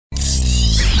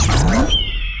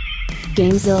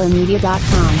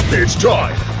GameZillaMedia.com. It's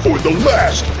time for the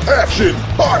Last Action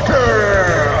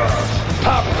Podcast!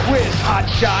 Pop quiz,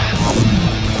 hotshot.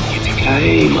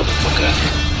 Yippee-ki-yay, motherfucker.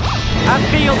 I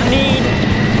feel the need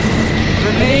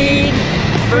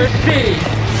for speed.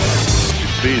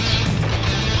 Speeds,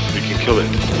 we can kill it.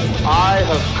 I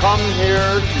have come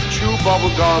here to chew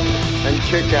bubblegum and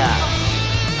kick ass.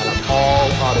 And I'm all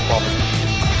out of bubblegum.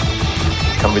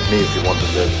 Come with me if you want to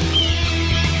live.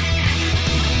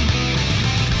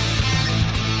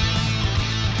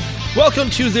 Welcome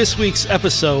to this week's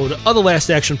episode of the Last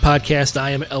Action Podcast.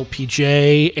 I am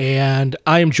LPJ, and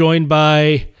I am joined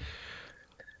by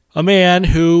a man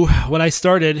who, when I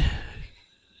started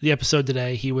the episode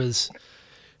today, he was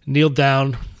kneeled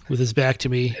down with his back to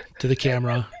me, to the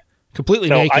camera, completely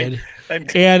naked,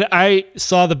 and I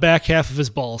saw the back half of his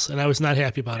balls, and I was not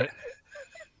happy about it.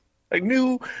 I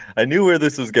knew where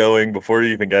this was going before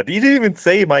you even got. You didn't even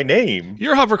say my name.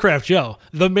 You're Hovercraft Joe,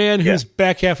 the man whose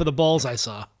back half of the balls I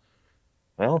saw.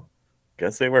 Well,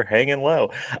 guess they were hanging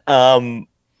low.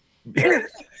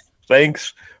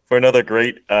 Thanks for another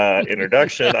great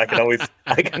introduction. I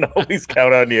can always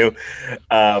count on you.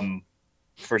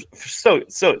 For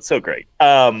so great.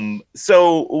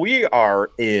 So we are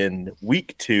in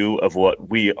week 2 of what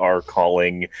we are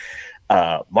calling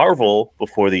Marvel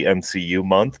before the MCU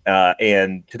month,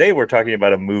 and today we're talking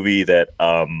about a movie that,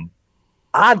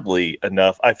 oddly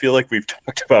enough, I feel like we've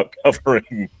talked about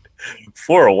covering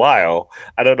for a while.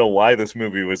 I don't know why this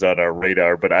movie was on our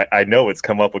radar, but I know it's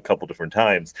come up a couple different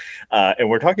times. And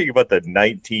we're talking about the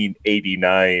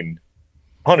 1989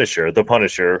 Punisher, The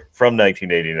Punisher from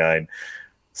 1989,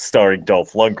 starring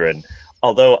Dolph Lundgren.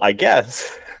 Although I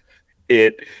guess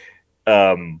it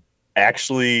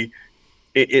actually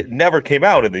never came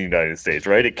out in the United States,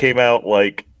 right? It came out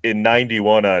like in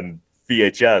 91 on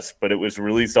VHS, but it was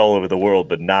released all over the world,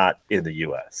 but not in the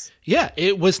U.S. Yeah,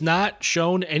 it was not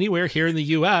shown anywhere here in the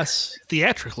U.S.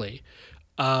 theatrically.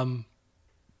 Yeah,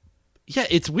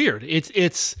 it's weird.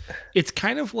 It's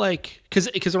kind of like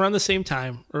because around the same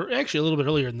time, or actually a little bit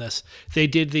earlier than this, they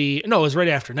did it was right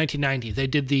after 1990. They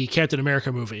did the Captain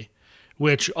America movie,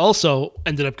 which also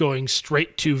ended up going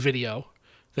straight to video.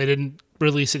 They didn't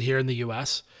release it here in the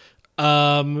U.S.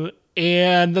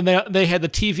 And then they had the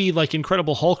TV like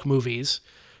Incredible Hulk movies.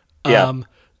 Yeah.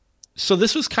 So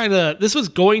this was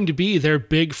going to be their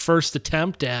big first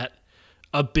attempt at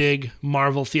a big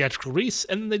Marvel theatrical release,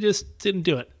 and they just didn't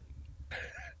do it.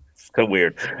 So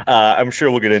weird. I'm sure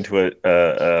we'll get into it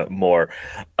more.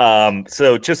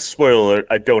 So just spoiler alert,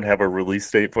 I don't have a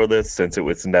release date for this since it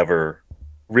was never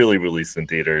really released in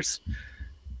theaters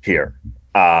here.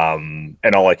 And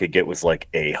all I could get was like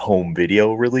a home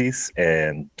video release,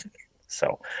 and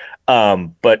so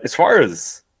but as far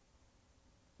as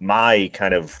my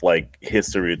kind of like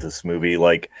history of this movie,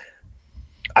 like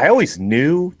I always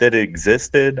knew that it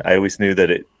existed. I always knew that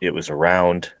it was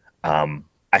around.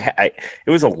 It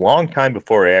was a long time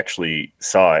before I actually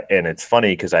saw it, and it's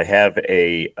funny because I have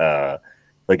a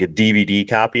DVD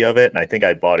copy of it, and I think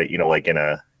I bought it, like in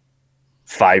a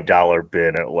 $5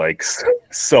 bin at like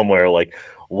somewhere like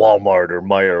Walmart or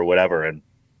Meijer or whatever, and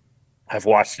I've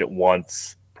watched it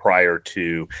once prior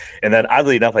to, and then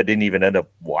oddly enough I didn't even end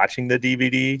up watching the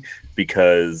DVD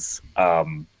because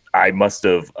I must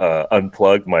have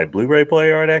unplugged my Blu-ray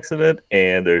player on accident,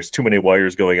 and there's too many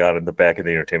wires going on in the back of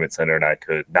the entertainment center, and I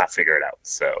could not figure it out.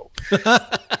 So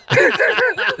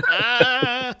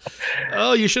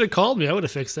oh, you should have called me. I would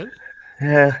have fixed it.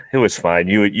 Yeah, it was fine.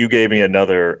 You gave me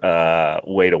another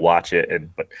way to watch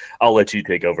it, but I'll let you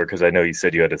take over because I know you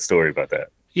said you had a story about that.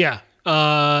 Yeah,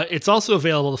 it's also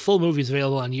available. The full movie is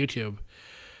available on YouTube.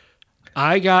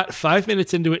 I got 5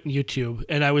 minutes into it in YouTube,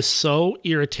 and I was so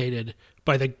irritated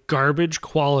by the garbage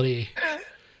quality.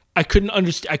 I couldn't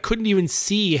understand. I couldn't even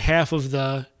see half of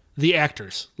the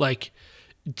actors. Like,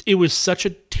 it was such a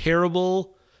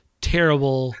terrible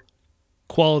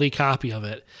quality copy of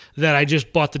it that I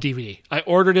just bought the DVD. I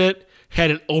ordered it,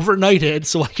 had it overnighted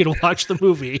so I could watch the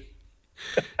movie,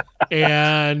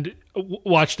 and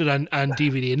watched it on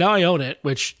DVD. And now I own it,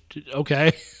 which,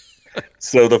 okay.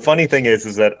 So the funny thing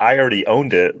is that I already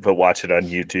owned it, but watched it on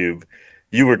YouTube.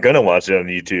 You were going to watch it on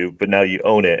YouTube, but now you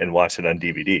own it and watch it on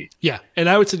DVD. Yeah, and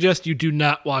I would suggest you do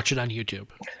not watch it on YouTube.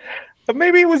 But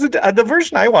maybe it was the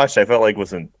version I watched, I felt like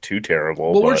wasn't too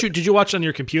terrible. Well, did you watch it on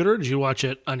your computer? Or did you watch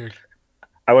it on your...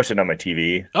 I watched it on my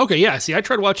TV. Okay, yeah. See, I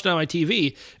tried watching it on my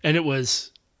TV, and it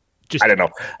was just... I don't know.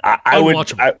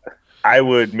 I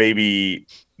would maybe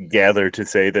gather to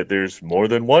say that there's more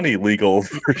than one illegal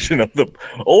version of the...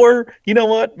 Or, you know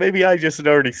what? Maybe I just had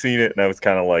already seen it, and I was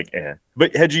kind of like, eh.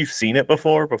 But had you seen it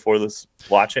before this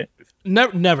watch it?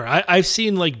 Never. I've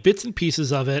seen like bits and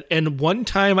pieces of it, and one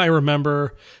time I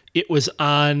remember it was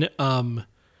on.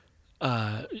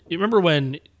 You remember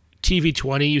when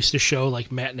TV20 used to show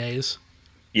like matinees?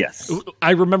 Yes.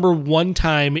 I remember one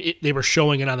time they were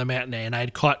showing it on the matinee, and I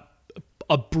had caught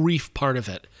a brief part of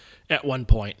it at one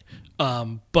point.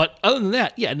 But other than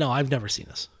that, yeah, no, I've never seen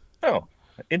this. Oh,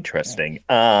 interesting.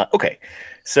 Okay,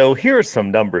 so here are some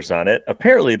numbers on it.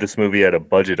 Apparently, this movie had a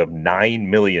budget of $9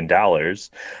 million,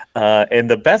 and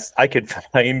the best I could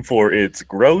find for its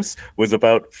gross was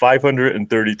about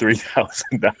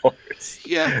 $533,000.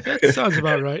 Yeah, that sounds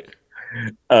about right.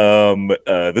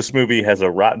 This movie has a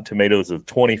Rotten Tomatoes of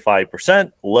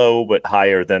 25%, low but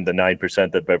higher than the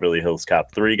 9% that Beverly Hills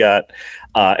Cop 3 got,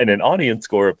 and an audience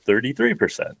score of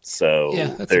 33%. So yeah,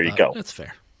 there you go. That's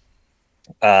fair.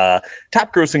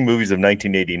 Top grossing movies of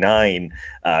 1989.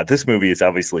 This movie is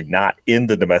obviously not in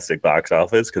the domestic box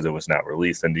office because it was not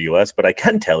released in the US, but I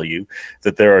can tell you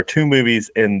that there are two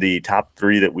movies in the top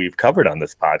 3 that we've covered on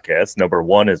this podcast. Number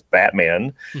 1 is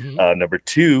Batman. Number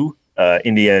 2,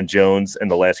 Indiana Jones and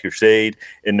the Last Crusade,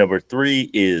 and number 3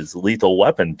 is Lethal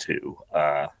Weapon 2.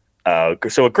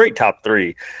 So a great top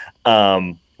 3.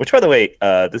 Which, by the way,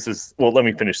 this is, well, let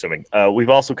me finish something.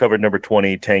 We've also covered number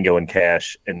 20, Tango and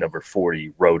Cash, and number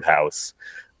 40, Roadhouse,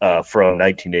 from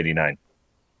 1989.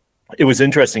 It was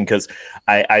interesting because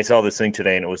I saw this thing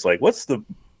today, and it was like, what's the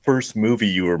first movie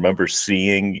you remember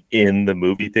seeing in the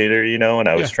movie theater? You know, and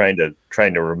I was trying to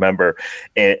remember,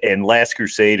 and Last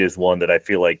Crusade is one that I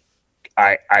feel like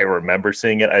I remember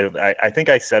seeing it. I think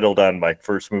I settled on my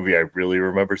first movie I really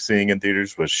remember seeing in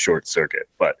theaters was Short Circuit.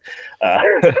 But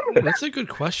that's a good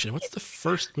question. What's the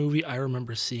first movie I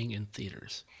remember seeing in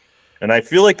theaters? And I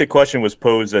feel like the question was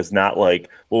posed as not like,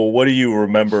 well, what do you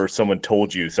remember someone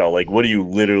told you? So like, what do you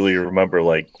literally remember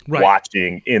like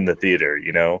watching in the theater,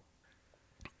 you know?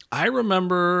 I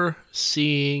remember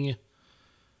seeing,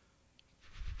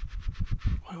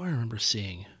 what do I remember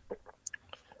seeing?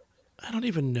 I don't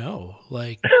even know.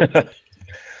 Like,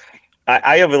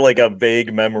 I have like a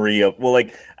vague memory of, well,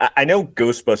 like I know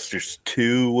Ghostbusters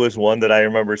 2 was one that I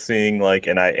remember seeing, like,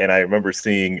 and I remember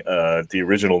seeing the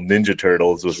original Ninja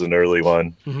Turtles was an early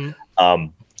one.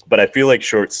 But I feel like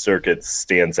Short Circuit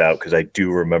stands out because I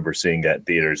do remember seeing that in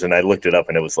theaters, and I looked it up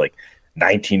and it was like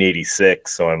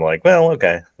 1986. So I'm like, well,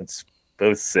 okay, it's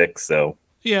those 6. So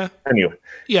yeah. Anyway,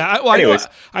 yeah. Anyways,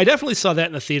 I definitely saw that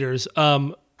in the theaters.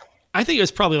 I think it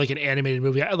was probably like an animated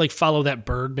movie. I like Follow That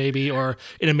Bird, maybe, or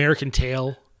An American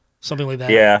Tail, something like that.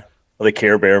 Yeah, the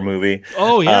Care Bear movie.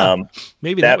 Oh yeah,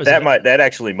 maybe that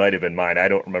actually might have been mine. I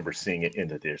don't remember seeing it in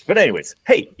the theaters. But anyways,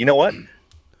 hey, you know what?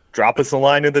 Drop us a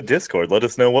line in the Discord. Let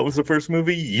us know what was the first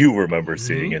movie you remember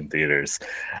seeing in theaters.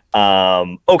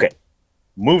 Okay,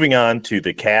 moving on to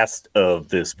the cast of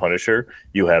this Punisher.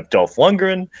 You have Dolph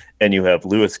Lundgren and you have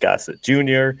Louis Gossett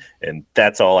Jr., and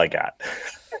that's all I got.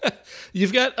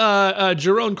 You've got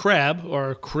Jerome Crabb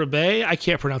or Crabbe. I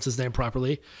can't pronounce his name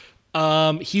properly.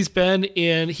 He's been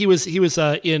in. He was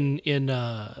in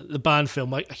the Bond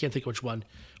film. I can't think of which one.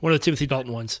 One of the Timothy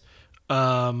Dalton ones.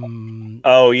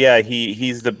 Oh yeah,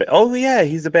 he's the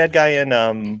bad guy in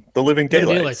The Living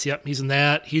Daylights. Yep, he's in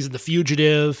that. He's in The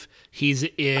Fugitive. He's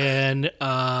in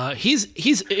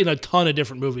he's in a ton of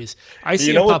different movies. I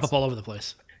see him pop up all over the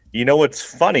place. You know what's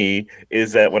funny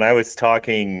is that when I was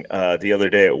talking the other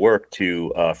day at work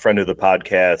to a friend of the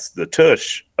podcast, the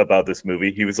Tush, about this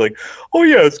movie, he was like, "Oh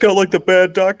yeah, it's got like the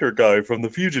bad doctor guy from The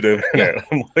Fugitive." Yeah.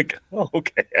 I'm like, "Oh,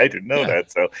 okay, I didn't know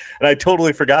that." So, and I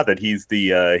totally forgot that he's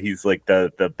like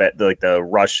the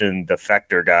Russian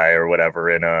defector guy or whatever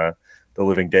in The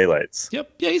Living Daylights.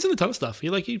 Yep, yeah, he's in a ton of stuff.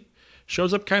 He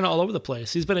shows up kind of all over the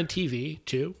place. He's been in TV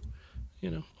too,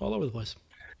 all over the place.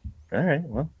 All right,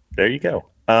 well, there you go.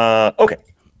 Okay,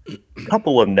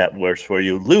 couple of net worths for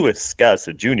you. Louis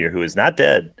Gossett Jr., who is not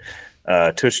dead.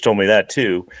 Tush told me that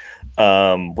too.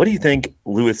 What do you think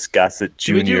Louis Gossett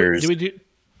Jr.'s... Do we do?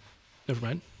 Never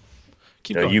mind.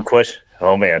 Keep going. You question?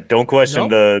 Oh man, don't question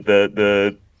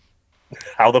the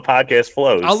how the podcast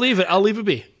flows. I'll leave it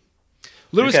be.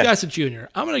 Louis Gossett Jr.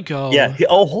 I'm gonna go. Yeah.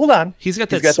 Hold on. He's got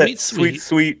that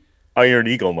sweet Iron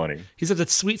Eagle money. He's got that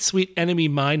sweet Enemy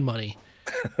Mine money.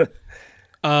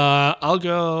 I'll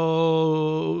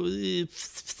go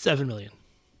 $7 million.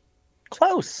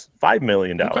 Close. $5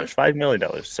 million. Okay. $5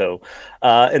 million. So,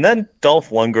 and then Dolph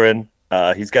Lundgren.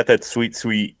 He's got that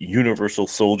sweet Universal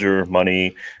Soldier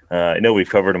money. I know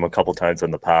we've covered him a couple times on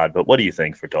the pod, but what do you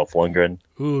think for Dolph Lundgren?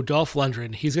 Ooh, Dolph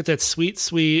Lundgren. He's got that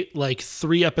sweet like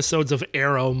 3 episodes of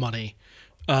Arrow money.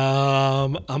 I'll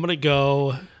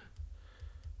go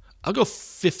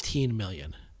 $15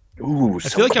 million. Ooh, I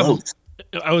feel like close.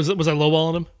 was I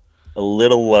lowballing him? a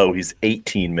little low. He's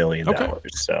 $18 million. Okay.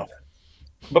 So,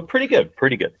 but pretty good.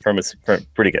 Pretty good.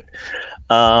 Pretty good.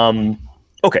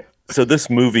 Okay. So this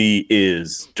movie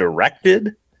is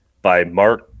directed by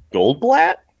Mark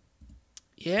Goldblatt.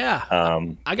 Yeah.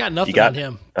 I got nothing got- on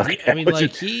him. okay. I mean, What's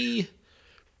like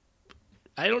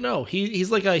I don't know. He's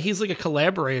like a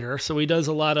collaborator, so he does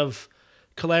a lot of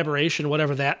collaboration,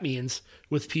 whatever that means,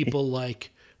 with people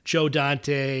like Joe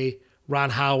Dante, Ron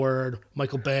Howard,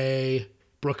 Michael Bay,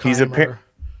 Bruckheimer.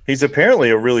 He's apparently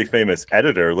a really famous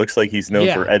editor. Looks like he's known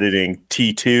Yeah. for editing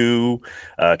T2,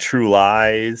 True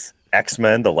Lies,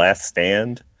 X-Men, The Last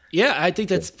Stand. Yeah, I think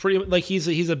that's pretty like he's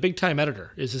a big time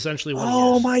editor. Is essentially what he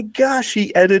Oh is. my gosh,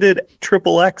 he edited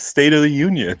XXX State of the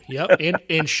Union. Yep, and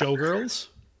Showgirls.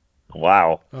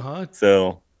 Wow. Uh-huh.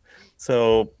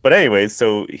 So, but anyways,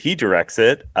 so he directs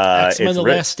it. X-Men: it's The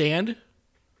writ- Last Stand.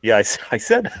 Yeah, I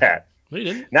said that. No, you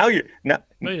didn't. Now you're No,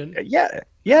 you didn't.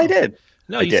 Yeah, I did.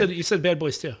 No, I did. you said Bad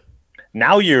Boys too.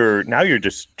 Now you're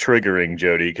just triggering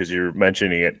Jody because you're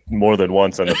mentioning it more than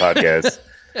once on the podcast.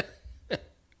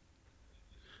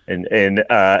 and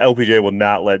LPJ will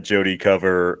not let Jody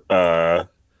cover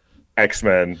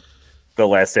X-Men: The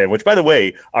Last Stand, which, by the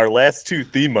way, our last two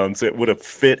theme months it would have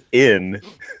fit in.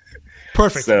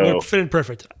 Perfect. So- Would fit in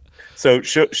perfect. So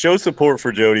show support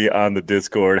for Jody on the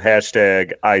Discord.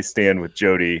 # I stand with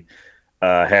Jody. #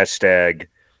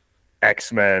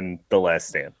 X-Men: The Last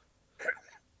Stand.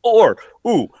 Or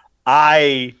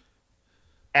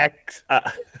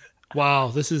Wow,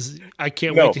 this is. I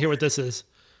can't No. wait to hear what this is.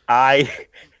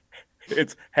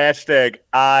 it's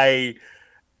 # I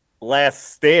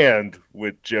last stand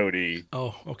with Jody.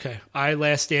 Oh, okay. I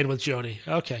Last Stand with Jody.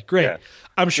 Okay, great. Yeah.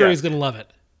 I'm sure Yeah. he's gonna love it.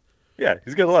 Yeah,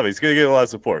 he's gonna love it. He's gonna get a lot of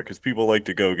support because people like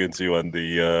to go against you on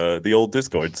the old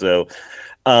Discord. So,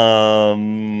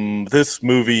 this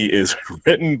movie is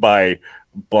written by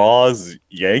Boaz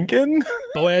Yankin.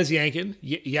 Boaz Yankin.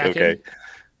 Yakin.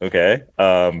 Okay.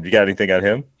 You got anything on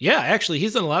him? Yeah, actually,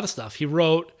 he's done a lot of stuff. He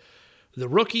wrote The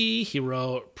Rookie. He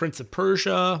wrote Prince of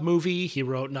Persia movie. He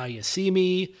wrote Now You See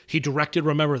Me. He directed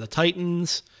Remember the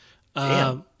Titans.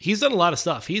 He's done a lot of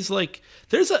stuff. He's like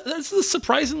there's a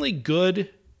surprisingly good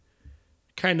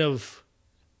kind of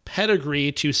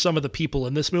pedigree to some of the people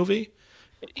in this movie.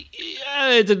 Yeah,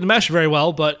 it didn't mesh very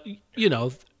well, but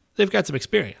they've got some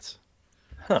experience.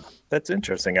 That's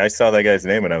interesting. I saw that guy's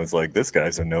name and I was like, this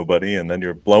guy's a nobody. And then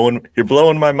you're blowing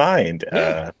my mind.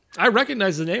 Yeah. I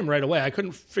recognized the name right away. I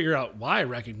couldn't figure out why I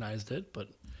recognized it, but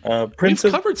Prince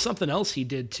we've of covered something else he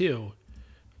did too.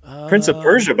 Prince of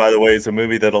Persia, by the way, is a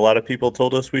movie that a lot of people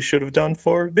told us we should have done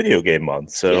for Video Game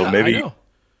Month. So Yeah, I maybe know.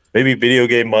 Video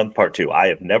Game Month Part 2. I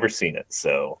have never seen it.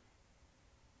 So,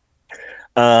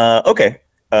 okay.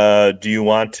 Do you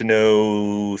want to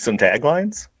know some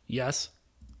taglines? Yes.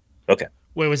 Okay.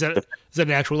 Wait, is that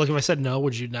an actual? Like, if I said no,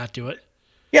 would you not do it?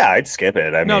 Yeah, I'd skip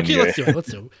it. I No, mean, okay, let's do it. Let's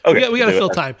do it. Okay, we got to do fill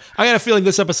it. time. I got a feeling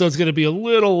this episode's going to be a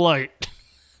little light.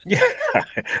 Yeah.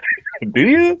 Do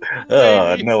you?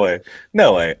 Oh, no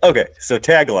way. Okay, so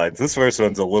taglines. This first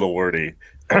one's a little wordy.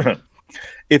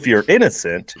 If you're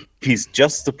innocent, he's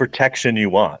just the protection you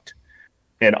want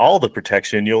and all the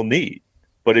protection you'll need.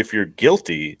 But if you're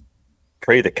guilty,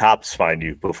 pray the cops find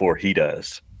you before he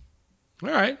does. All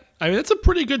right. I mean, that's a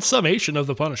pretty good summation of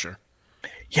the Punisher.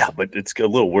 Yeah, but it's a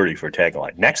little wordy for a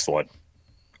tagline. Next one.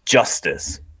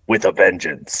 Justice with a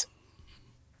vengeance.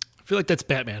 I feel like that's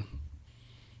Batman.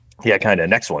 Yeah, kind of.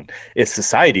 Next one. If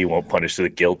society won't punish the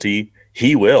guilty,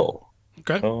 he will.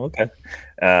 Okay. Oh, okay.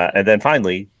 And then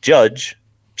finally, judge,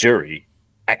 jury,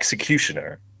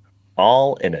 executioner,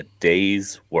 all in a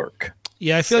day's work.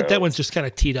 Yeah, I feel like So- that one's just kind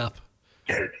of teed up.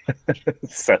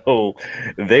 So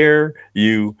there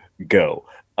you go.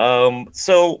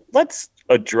 So let's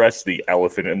address the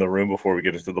elephant in the room before we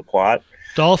get into the plot.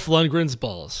 Dolph Lundgren's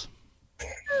balls.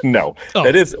 No, Oh.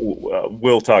 that is.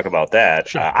 We'll talk about that.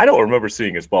 Sure. I don't remember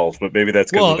seeing his balls, but maybe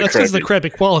that's because Well, of that's because of the crappy,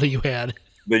 crappy quality you had.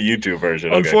 the YouTube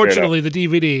version. Okay, fair enough. Unfortunately, the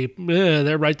DVD,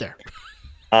 they're right there.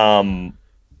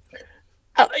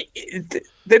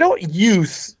 They don't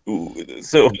use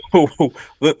so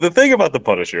the thing about the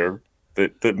Punisher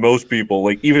that most people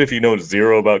like, even if you know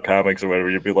zero about comics or whatever,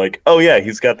 you'd be like, oh yeah,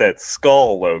 he's got that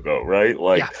skull logo, right?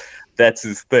 Like Yeah. that's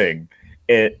his thing,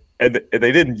 and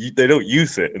they don't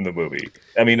use it in the movie.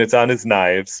 I mean, it's on his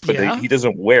knives, but Yeah. he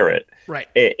doesn't wear it. Right.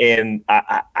 And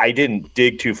I didn't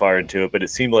dig too far into it, but it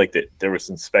seemed like that there was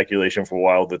some speculation for a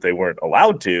while that they weren't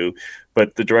allowed to.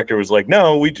 But the director was like,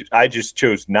 "No, I just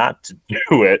chose not to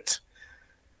do it."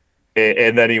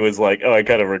 And then he was like, "Oh, I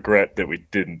kind of regret that we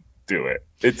didn't do it."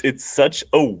 It's such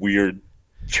a weird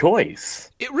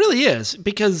choice. It really is,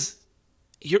 because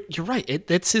you're right.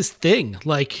 That's his thing.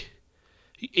 Like,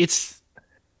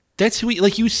 That's who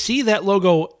like you see that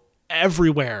logo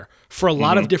everywhere for a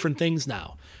lot of different things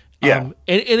now. Yeah. And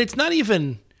it's not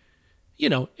even,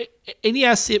 and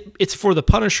yes, it's for the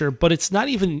Punisher, but it's not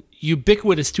even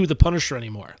ubiquitous to the Punisher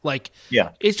anymore. Like,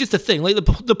 it's just a thing. Like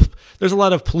there's a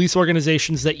lot of police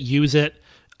organizations that use it.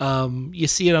 You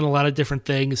see it on a lot of different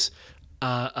things.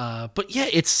 But yeah,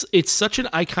 it's such an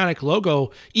iconic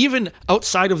logo, even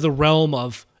outside of the realm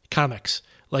of comics.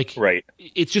 Like, right.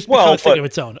 It's just become a thing of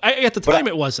its own. At the time,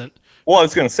 it wasn't. Well, I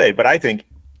was going to say, but I think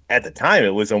at the time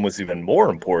it was almost even more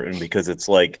important because it's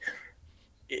like,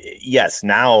 yes,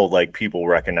 now like people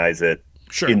recognize it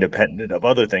independent of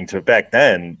other things. But back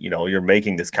then, you're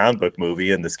making this comic book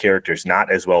movie and this character's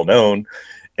not as well known.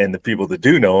 And the people that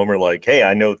do know him are like, hey,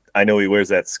 I know he wears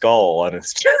that skull on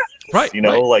his chest. Right.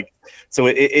 Like, so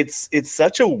it's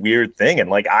such a weird thing. And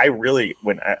like, I really,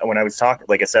 when I was talking,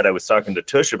 like I said, I was talking to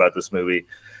Tush about this movie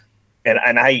and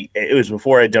it was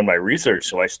before I'd done my research.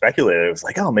 So I speculated, I was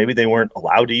like, oh, maybe they weren't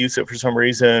allowed to use it for some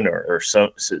reason or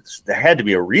so there had to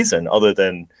be a reason other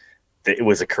than it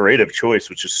was a creative choice,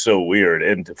 which is so weird.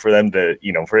 And for them to,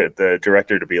 for the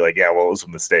director to be like, yeah, well, it was a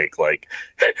mistake. Like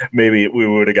maybe we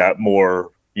would have got more,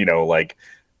 like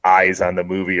eyes on the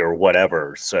movie or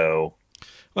whatever. So,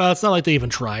 well, it's not like they even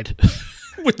tried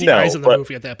with the eyes in the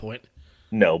movie at that point.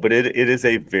 No, but it is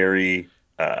a very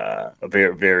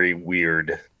very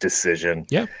weird decision.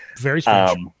 Yeah, very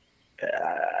strange.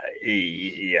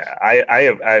 Yeah,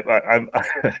 I'm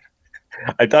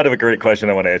I thought of a great question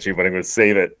I want to ask you, but I'm going to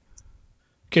save it.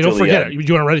 Okay, don't forget it. Do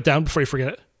you want to write it down before you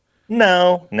forget it?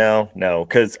 No,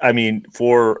 because I mean,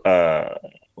 for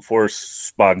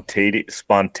spontaneity's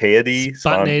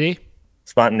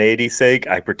sake,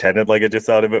 I pretended like I just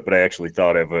thought of it, but I actually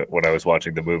thought of it when I was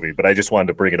watching the movie. But I just wanted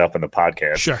to bring it up in the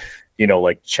podcast. Sure.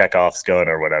 Like Chekhov's gun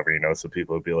or whatever, so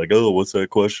people would be like, oh, what's that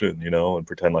question? And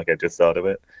pretend like I just thought of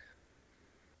it.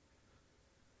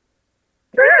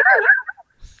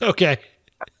 Okay.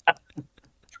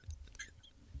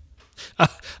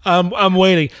 I'm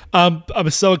waiting. I'm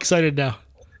so excited now.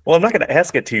 Well, I'm not going to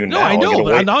ask it to you now. No, I know,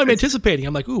 but now I'm anticipating.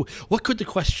 I'm like, ooh, what could the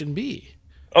question be?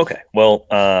 Okay. Well,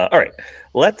 all right.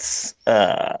 Let's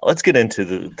get into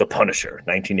the Punisher,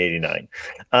 1989.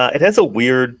 It has a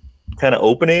weird kind of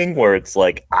opening where it's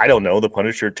like, I don't know, the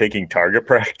Punisher taking target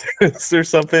practice or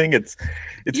something. It's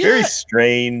very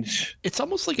strange. It's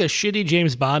almost like a shitty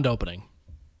James Bond opening.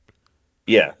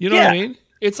 Yeah. You know what I mean?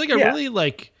 It's like a really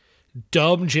like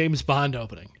dumb James Bond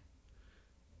opening.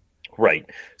 Right.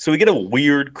 So we get a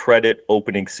weird credit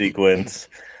opening sequence.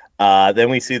 Then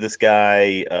we see this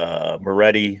guy,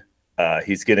 Moretti.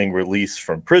 He's getting released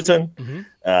from prison.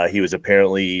 Mm-hmm. He was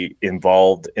apparently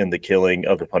involved in the killing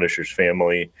of the Punisher's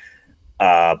family.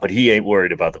 But he ain't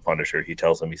worried about the Punisher. He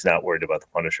tells him he's not worried about the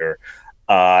Punisher.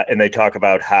 And they talk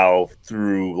about how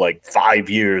through like 5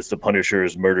 years, the Punisher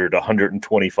has murdered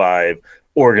 125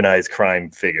 organized crime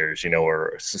figures,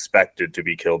 or suspected to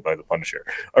be killed by the Punisher.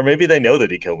 Or maybe they know that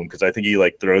he killed them because I think he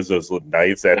like throws those little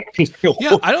knives at him.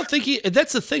 Yeah, I don't think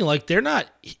that's the thing. Like they're not,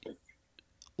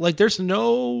 like there's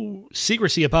no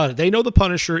secrecy about it. They know the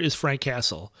Punisher is Frank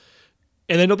Castle.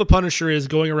 And they know the Punisher is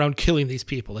going around killing these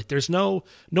people. Like there's no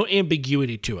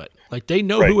ambiguity to it. Like they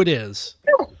know who it is.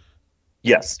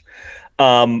 Yes.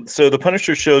 So the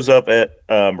Punisher shows up at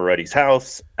Moretti's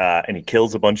house and he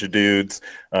kills a bunch of dudes,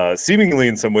 seemingly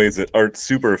in some ways that aren't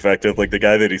super effective, like the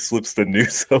guy that he slips the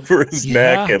noose over his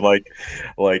neck and like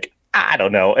I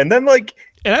don't know. And then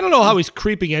and I don't know how he's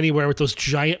creeping anywhere with those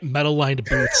giant metal lined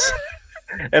boots.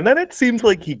 And then it seems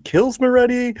like he kills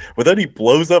Moretti, but then he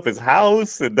blows up his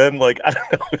house, and then I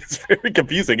don't know, it's very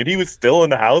confusing. And he was still in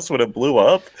the house when it blew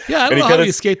up. Yeah, I don't know how he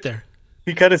escaped there.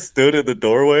 He kind of stood in the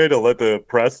doorway to let the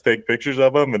press take pictures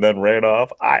of him, and then ran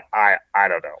off. I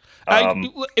don't know.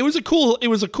 It was a cool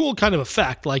kind of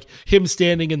effect, like him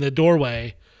standing in the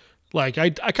doorway. Like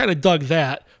I kind of dug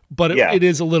that, but it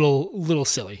is a little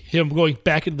silly. Him going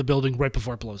back into the building right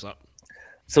before it blows up.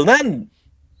 So then,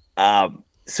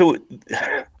 so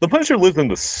the Punisher lives in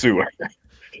the sewer.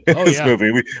 In this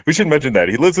movie, we should mention that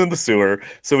he lives in the sewer.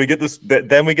 So we get this.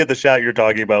 Then we get the shot you're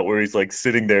talking about, where he's like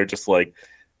sitting there, just like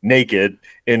naked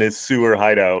in his sewer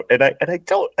hideout, and I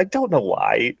don't know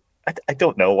why. I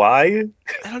don't know why.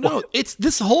 I don't know. It's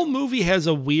this whole movie has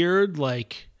a weird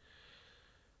like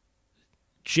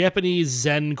Japanese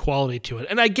Zen quality to it,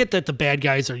 and I get that the bad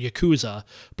guys are Yakuza,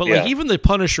 but like even the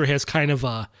Punisher has kind of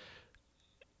a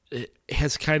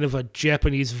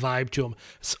Japanese vibe to him,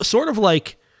 sort of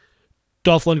like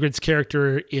Dolph Lundgren's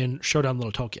character in Showdown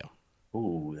Little Tokyo.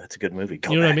 Ooh, that's a good movie.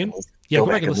 You know what I mean? Yeah, go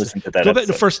back and listen to that. Go back,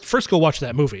 first go watch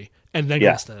that movie, and then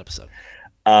go listen to that episode.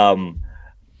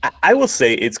 I will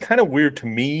say it's kind of weird to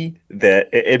me that,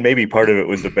 and maybe part of it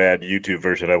was the bad YouTube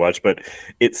version I watched, but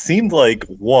it seemed like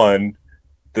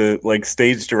the like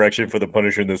stage direction for the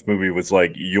Punisher in this movie was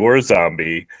like, you're a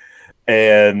zombie,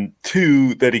 and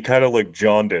 2, that he kind of like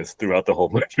jaundiced throughout the whole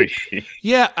movie.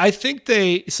 Yeah, I think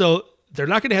they're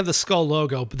not going to have the skull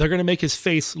logo, but they're going to make his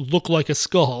face look like a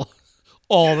skull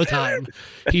all the time.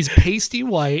 He's pasty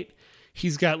white.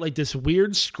 He's got like this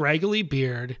weird scraggly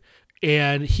beard,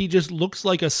 and he just looks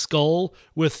like a skull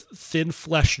with thin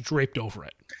flesh draped over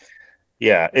it.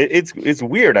 Yeah, it's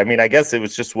weird. I mean, I guess it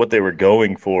was just what they were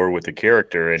going for with the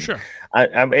character, and sure.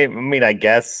 I mean, I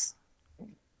guess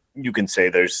you can say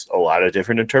there's a lot of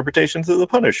different interpretations of the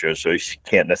Punisher, so you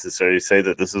can't necessarily say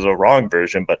that this is a wrong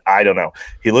version. But I don't know.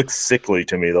 He looks sickly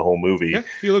to me the whole movie. Yeah,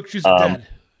 he looks just dead.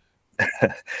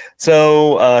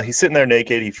 So he's sitting there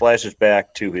naked. He flashes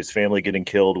back to his family getting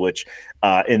killed, which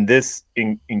in this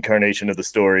incarnation of the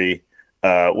story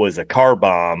was a car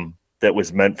bomb that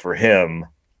was meant for him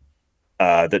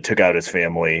that took out his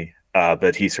family,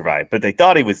 but he survived. But they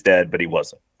thought he was dead, but he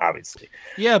wasn't, obviously.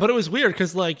 Yeah, but it was weird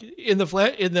because like in the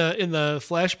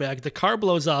flashback, the car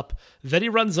blows up, then he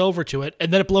runs over to it,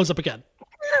 and then it blows up again.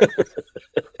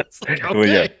 It's like, okay. Well,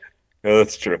 yeah. No,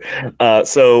 that's true.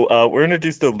 So we're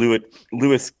introduced to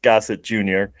Louis Gossett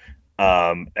Jr.,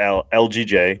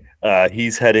 LGJ.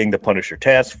 He's heading the Punisher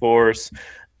task force.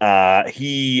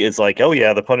 He is like, oh,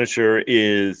 yeah, the Punisher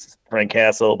is Frank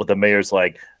Castle. But the mayor's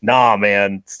like, nah,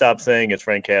 man, stop saying it's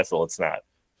Frank Castle. It's not.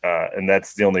 And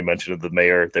that's the only mention of the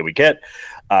mayor that we get.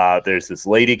 There's this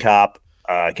lady cop.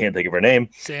 I can't think of her name.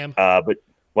 Sam. But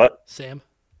what? Sam.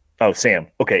 Oh, Sam.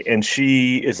 Okay. And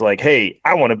she is like, hey,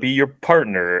 I want to be your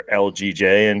partner,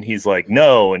 LGJ. And he's like,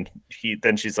 no. And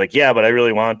then she's like, yeah, but I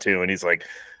really want to. And he's like,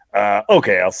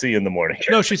 okay, I'll see you in the morning.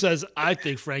 No, she says, I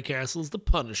think Frank Castle's the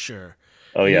Punisher.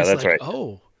 Oh, and yeah, that's like, right.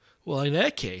 Oh, well, in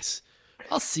that case,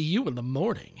 I'll see you in the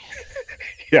morning.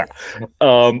 Yeah.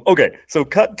 Okay. So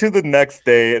cut to the next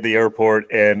day at the airport,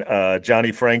 and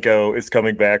Johnny Franco is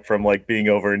coming back from like being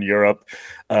over in Europe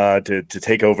to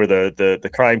take over the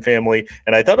crime family.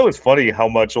 And I thought it was funny how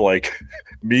much like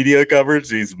media coverage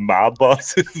these mob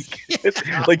bosses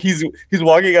get. Like he's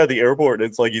walking out of the airport, and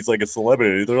it's like he's like a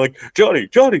celebrity. They're like, Johnny,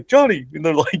 and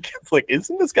they're like, it's like,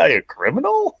 isn't this guy a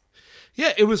criminal?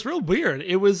 Yeah, it was real weird.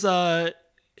 It was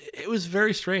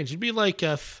very strange. It'd be like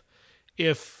if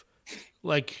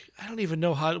like I don't even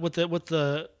know what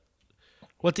the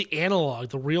analog,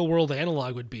 the real world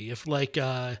analog would be if like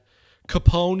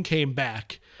Capone came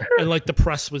back and like the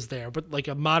press was there, but like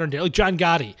a modern day, like John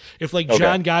Gotti. If like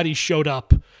John Gotti showed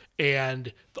up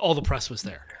and all the press was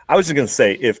there. I was just gonna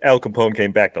say if Al Capone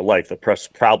came back to life, the press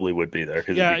probably would be there.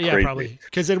 Yeah, probably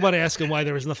because they'd want to ask him why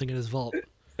there was nothing in his vault.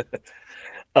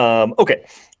 Okay,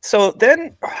 so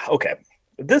then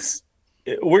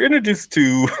we're introduced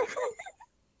to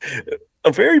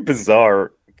a very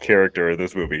bizarre character in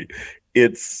this movie.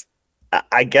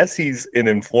 I guess he's an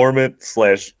informant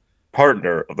 /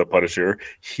 partner of the Punisher.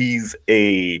 He's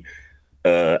a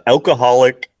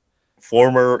alcoholic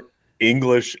former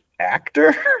English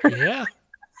actor. Yeah.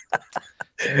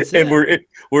 And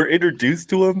we're introduced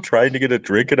to him trying to get a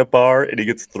drink at a bar, and he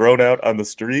gets thrown out on the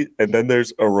street. And then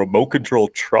there's a remote control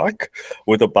truck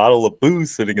with a bottle of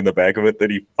booze sitting in the back of it that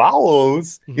he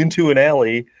follows into an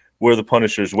alley where the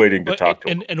Punisher's waiting to talk to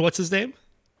him. And what's his name?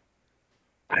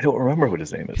 I don't remember what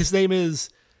his name is. His name is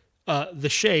the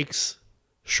Shakes,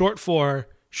 short for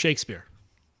Shakespeare.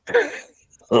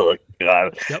 Oh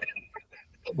God. Yep.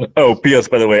 Oh, P.S.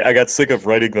 By the way, I got sick of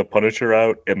writing the Punisher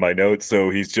out in my notes,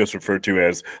 so he's just referred to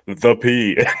as the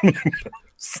P.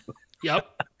 Yep.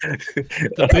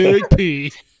 The big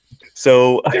P.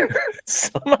 So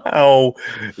somehow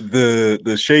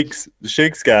the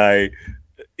Shakes guy,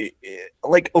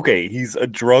 like, okay, he's a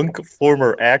drunk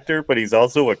former actor, but he's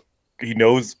also he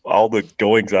knows all the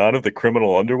goings on of the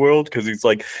criminal underworld because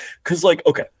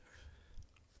okay.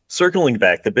 Circling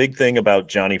back, the big thing about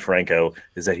Johnny Franco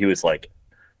is that he was like,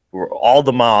 all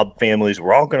the mob families,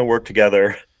 we're all going to work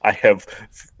together. I have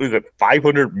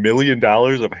 $500 million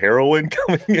of heroin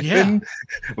coming in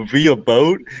via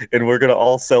boat, and we're going to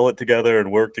all sell it together and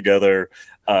work together.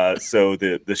 So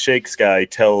the Shakes guy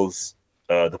tells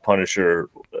the Punisher,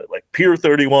 like, Pier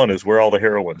 31 is where all the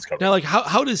heroin's coming. Now, like,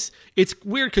 how does it's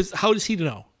weird because how does he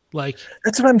know? Like,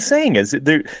 that's what I'm saying. Is it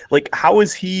there? Like, how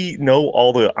does he know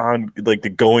all the the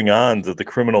going ons of the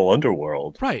criminal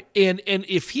underworld? Right, and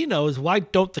if he knows, why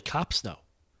don't the cops know?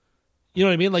 You know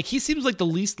what I mean? Like, he seems like the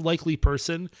least likely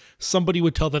person somebody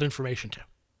would tell that information to.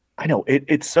 I know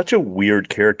it's such a weird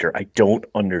character. I don't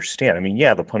understand. I mean,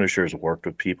 yeah, the Punisher has worked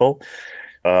with people,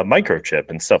 microchip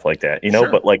and stuff like that, you know.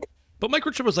 Sure. But like, But Mike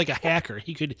Richard was like a hacker.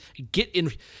 He could get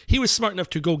in. He was smart enough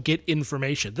to go get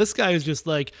information. This guy is just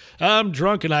like, I'm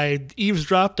drunk and I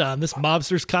eavesdropped on this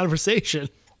mobster's conversation.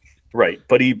 Right,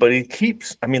 but he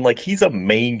keeps. I mean, like he's a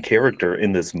main character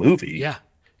in this movie. Yeah,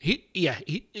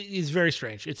 he's very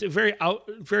strange. It's a very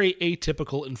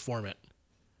atypical informant.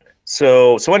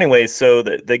 So anyway,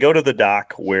 they go to the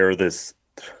dock where this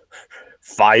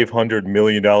 $500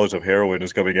 million of heroin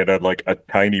is coming in on like a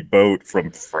tiny boat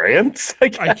from France, I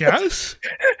guess.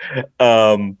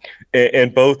 And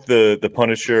both the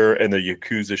Punisher and the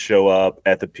Yakuza show up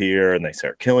at the pier and they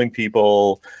start killing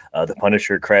people. The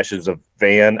Punisher crashes a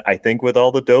van, I think, with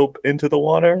all the dope into the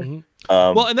water. Mm-hmm.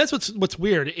 Well, and that's what's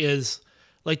weird is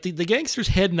like the gangsters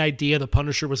had an idea the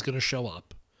Punisher was going to show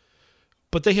up,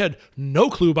 but they had no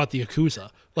clue about the Yakuza.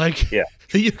 Like, the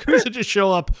Yakuza just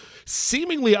show up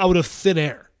seemingly out of thin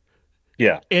air.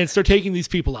 Yeah. And start taking these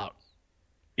people out.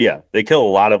 Yeah, they kill a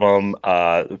lot of them.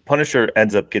 The Punisher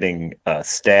ends up getting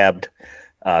stabbed.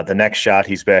 The next shot,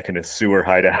 he's back in his sewer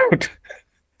hideout,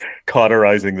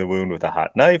 cauterizing the wound with a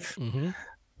hot knife. Mm-hmm.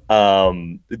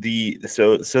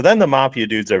 So then the Mafia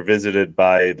dudes are visited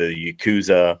by the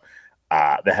Yakuza.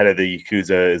 The head of the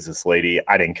Yakuza is this lady.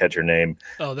 I didn't catch her name.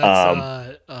 Oh,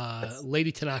 that's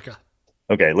Lady Tanaka.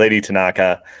 Okay, Lady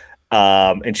Tanaka.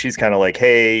 And she's kind of like,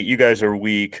 hey, you guys are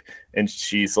weak. And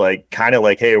she's like, kind of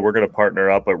like, hey, we're going to partner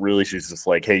up. But really, she's just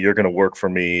like, hey, you're going to work for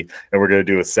me. And we're going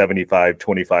to do a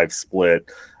 75-25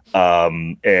 split.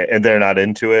 And they're not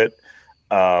into it.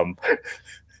 And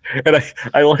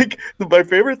I like, my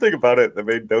favorite thing about it that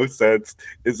made no sense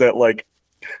is that, like,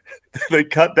 they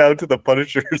cut down to the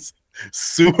Punisher's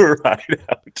sewer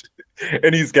hideout.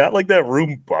 And he's got like that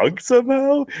room bugged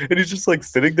somehow, and he's just like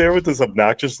sitting there with this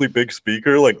obnoxiously big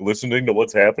speaker, like listening to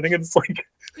what's happening. And it's like,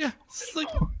 it's like,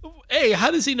 hey, how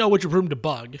does he know which room to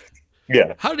bug?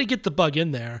 Yeah, how did he get the bug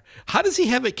in there? How does he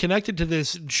have it connected to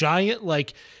this giant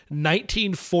like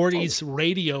 1940s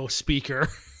radio speaker?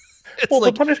 It's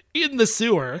like in the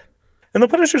sewer. And the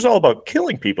Punisher's all about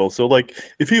killing people. So, like,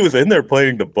 if he was in there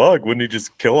playing the bug, wouldn't he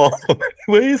just kill all of them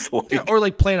anyways? Like, or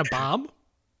like playing a bomb.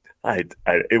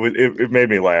 It made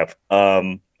me laugh.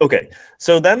 Okay,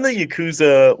 so then the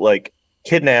Yakuza like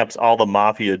kidnaps all the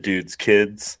Mafia dudes'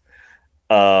 kids.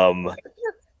 Then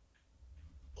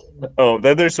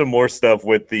there's some more stuff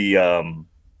with the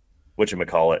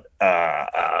whatchamacallit,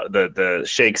 the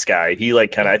Shakes guy. He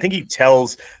like kind of, I think he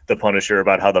tells the Punisher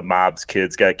about how the mob's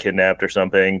kids got kidnapped or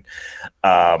something.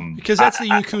 Because that's the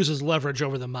Yakuza's leverage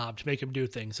over the mob to make him do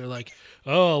things. They're like,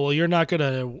 oh, well, you're not going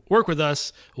to work with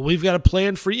us. Well, we've got a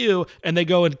plan for you. And they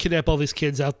go and kidnap all these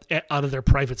kids out of their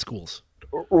private schools.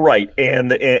 Right, and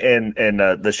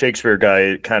the Shakespeare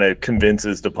guy kind of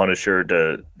convinces the Punisher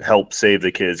to help save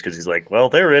the kids because he's like, well,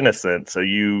 they're innocent, so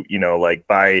you know, like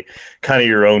by kind of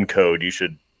your own code, you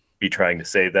should be trying to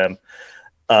save them.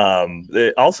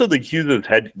 Also, the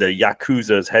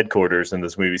Yakuza's headquarters in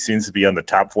this movie seems to be on the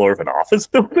top floor of an office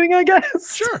building, I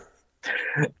guess. Sure.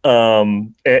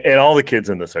 And all the kids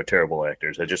in this are terrible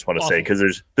actors. I just want to say because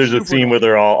there's a scene where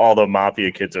they're all the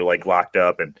Mafia kids are like locked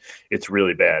up, and it's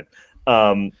really bad.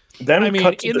 Then I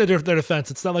mean, in their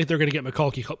defense, it's not like they're going to get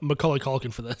Macaulay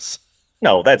Culkin for this.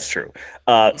 No, that's true.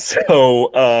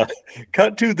 So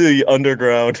cut to the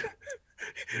underground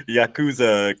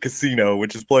Yakuza casino,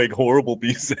 which is playing horrible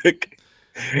music.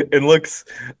 It looks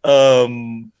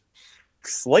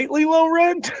slightly low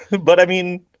rent, but I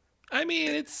mean,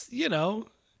 it's, you know,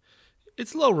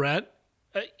 it's low rent.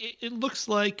 It looks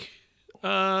like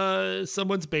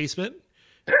someone's basement.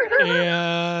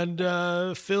 And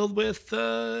filled with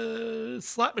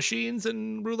slot machines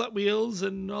and roulette wheels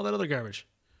and all that other garbage.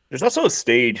 There's also a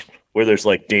stage where there's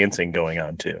like dancing going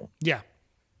on too. Yeah.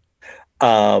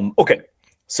 Okay.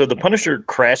 So the Punisher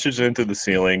crashes into the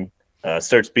ceiling,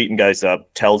 starts beating guys up,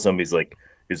 tells them he's like,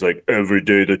 every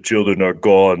day the children are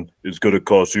gone is going to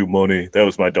cost you money. That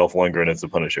was my Dolph Lundgren as the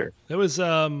Punisher. That was,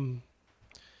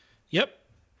 yep.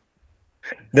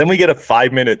 Then we get a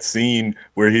 5-minute scene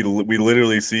where we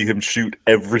literally see him shoot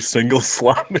every single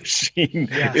slot machine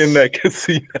in that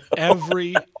casino.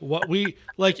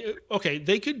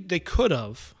 They could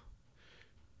have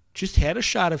just had a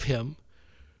shot of him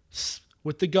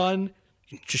with the gun,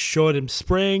 just showed him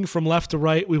spraying from left to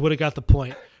right. We would have got the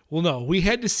point. Well, no, we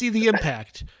had to see the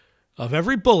impact of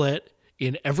every bullet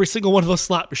in every single one of those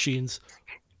slot machines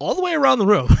all the way around the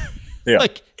room. Yeah,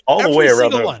 like all the way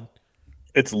around the room. One.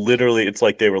 It's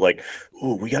like they were like,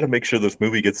 "Ooh, we got to make sure this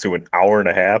movie gets to an hour and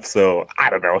a half." So I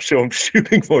don't know, show them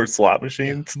shooting more slot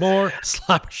machines, more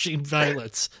slot machine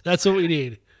violence. That's what we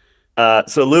need.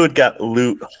 So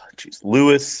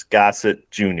Louis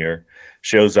Gossett Jr.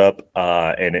 shows up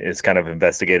and is kind of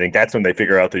investigating. That's when they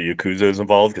figure out the Yakuza is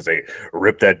involved because they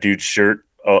rip that dude's shirt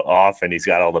off and he's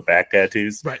got all the back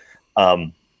tattoos. Right.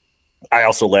 I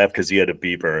also laughed because he had a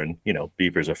beeper, and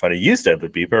beepers are funny. You used to have the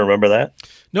beeper, remember that?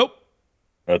 Nope.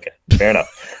 Okay, fair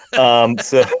enough. And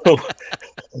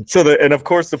of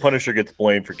course the Punisher gets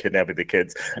blamed for kidnapping the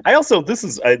kids. I also this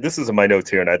is in my notes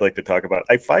here, and I'd like to talk about.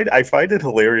 I find it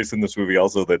hilarious in this movie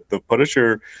also that the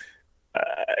Punisher,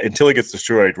 until he gets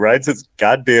destroyed, rides his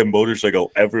goddamn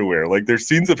motorcycle everywhere. Like there's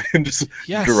scenes of him just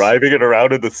driving it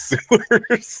around in the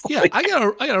sewers. Yeah, I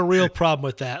got a real problem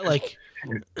with that. Like.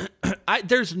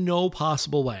 There's no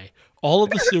possible way all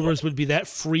of the sewers would be that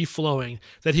free flowing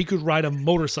that he could ride a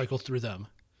motorcycle through them.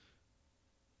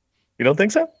 You don't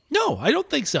think so? No, I don't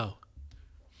think so.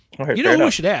 All right, you know who we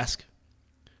should ask?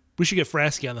 We should get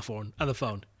Frasky on the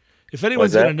phone. If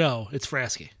anyone's going to know, it's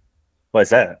Frasky. Why is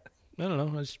that? I don't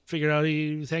know. I just figured out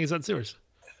he was hanging out in sewers.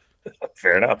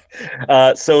 Fair enough.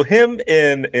 So him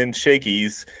and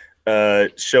Shakey's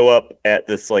show up at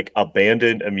this like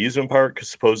abandoned amusement park because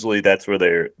supposedly that's where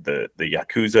the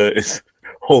Yakuza is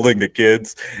holding the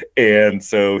kids, and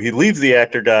so he leaves the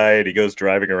actor guy and he goes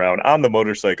driving around on the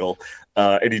motorcycle,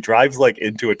 and he drives like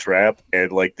into a trap,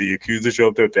 and like the Yakuza show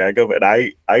up to attack him, and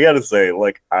I gotta say,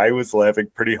 like, I was laughing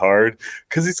pretty hard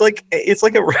because it's like a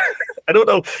I don't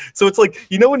know. So it's like,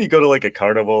 when you go to like a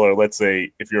carnival, or let's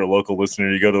say if you're a local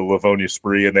listener, you go to Livonia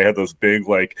Spree and they have those big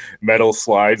like metal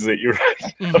slides that you're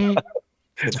Mm-hmm.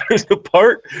 There's a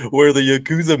part where the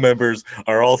Yakuza members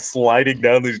are all sliding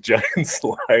down these giant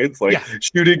slides, like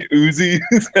shooting Uzis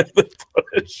at the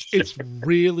Punisher. It's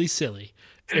really silly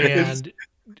and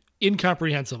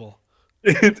incomprehensible.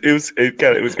 It was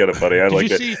kind of funny. I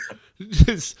liked it.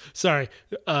 Sorry,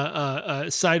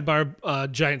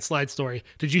 sidebar, giant slide story.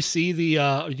 Did you see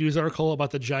the news article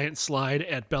about the giant slide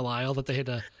at Belle Isle that they had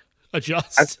to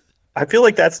adjust? I feel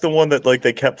like that's the one that like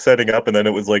they kept setting up, and then it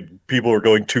was like people were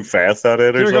going too fast on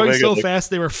it. They were going so fast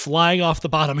they were flying off the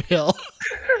bottom hill.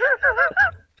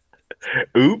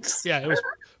 Oops. Yeah, it was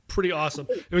pretty awesome.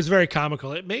 It was very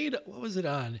comical. It made, what was it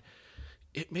on?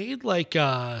 It made like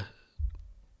I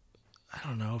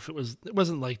don't know if it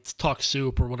wasn't like Talk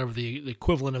Soup or whatever the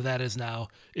equivalent of that is now.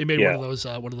 It made one of those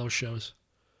shows.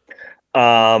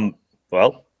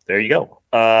 Well, there you go.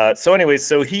 So anyways,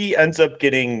 so he ends up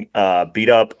getting beat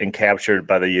up and captured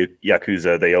by the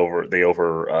Yakuza. They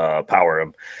overpower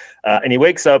him, and he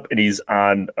wakes up and he's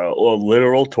on a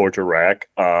literal torture rack.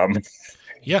 Kind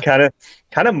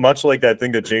of much like that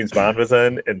thing that James Bond was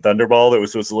in Thunderball that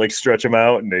was supposed to like stretch him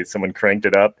out, and someone cranked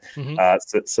it up.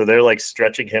 Mm-hmm. So they're like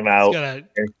stretching him out. Gotta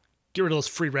get rid of those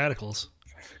free radicals.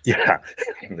 Yeah,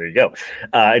 there you go.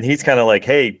 And he's kind of like,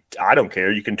 hey, I don't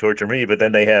care. You can torture me. But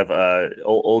then they have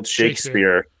old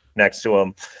Shakespeare next to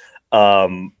him.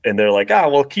 And they're like,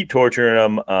 well, keep torturing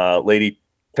him. Lady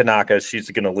Tanaka,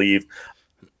 she's going to leave.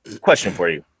 Question for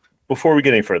you. Before we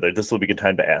get any further, this will be a good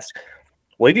time to ask.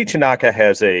 Lady Tanaka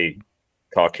has a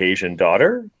Caucasian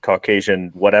daughter, Caucasian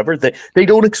whatever. They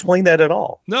don't explain that at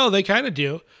all. No, they kind of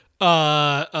do.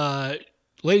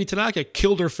 Lady Tanaka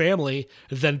killed her family,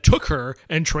 then took her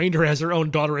and trained her as her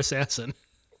own daughter assassin.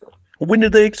 When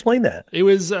did they explain that? It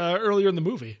was earlier in the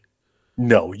movie.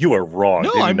 No, you are wrong.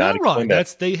 No, I'm not wrong.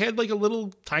 They had like a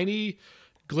little tiny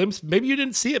glimpse. Maybe you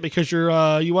didn't see it because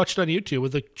you watched it on YouTube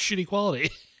with the shitty quality.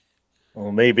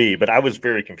 Well, maybe, but I was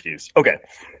very confused. Okay,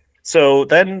 so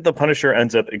then the Punisher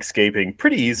ends up escaping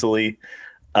pretty easily.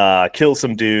 Kills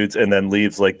some dudes and then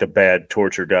leaves like the bad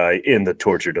torture guy in the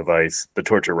torture device, the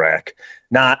torture rack.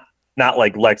 Not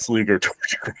like Lex Luger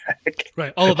torture rack.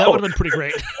 Right. Oh, that would have been pretty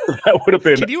great. That would have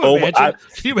been. Can you imagine?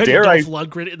 Dolph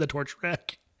Lundgren in the torture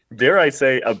rack? Dare I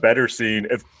say a better scene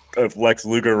if Lex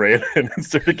Luger ran in and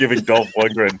started giving Dolph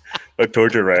Lundgren a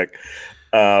torture rack.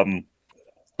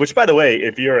 Which, by the way,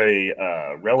 if you're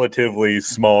a relatively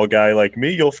small guy like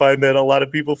me, you'll find that a lot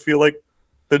of people feel like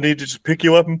the need to just pick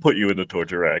you up and put you in a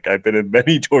torture rack. I've been in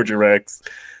many torture racks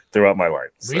throughout my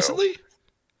life. Recently?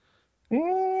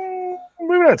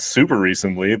 Maybe not super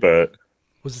recently, but...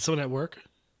 Was it someone at work?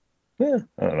 Yeah,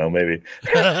 I don't know, maybe.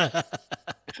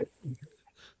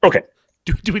 Okay.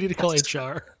 Do we need to call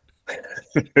HR?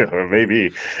 Or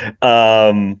maybe.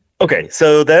 Okay,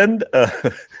 so then...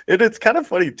 it's kind of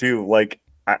funny, too. Like,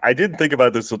 I didn't think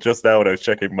about this until just now when I was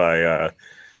checking my...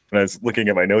 And I was looking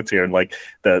at my notes here, and like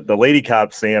the lady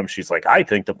cop Sam, she's like, I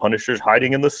think the Punisher's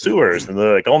hiding in the sewers, and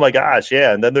they're like, oh my gosh,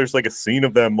 yeah. And then there's like a scene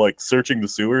of them like searching the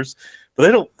sewers, but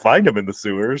they don't find him in the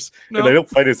sewers, and they don't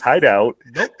find his hideout.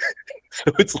 Nope.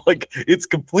 So it's like it's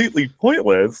completely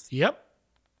pointless. Yep.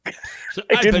 So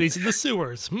I bet he's in the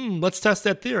sewers. Let's test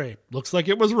that theory. Looks like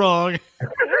it was wrong.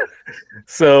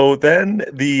 So then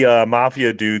the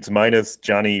mafia dudes minus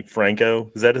Johnny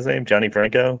Franco. Is that his name? Johnny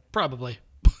Franco? Probably.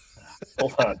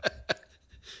 Hold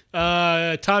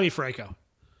on. Tommy Franco.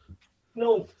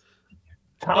 No.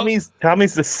 Tommy's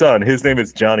the son. His name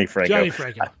is Johnny Franco. Johnny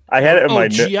Franco. I had it in my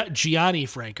Gianni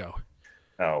Franco.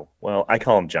 Oh, well, I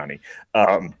call him Johnny.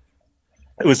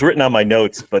 It was written on my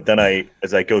notes, but then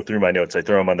as I go through my notes, I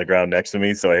throw them on the ground next to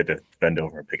me, so I had to bend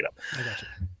over and pick it up. I got you.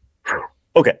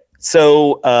 Okay,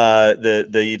 so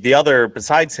the other,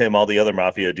 besides him, all the other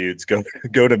mafia dudes go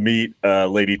to meet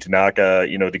Lady Tanaka,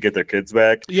 to get their kids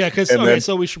back. Yeah, because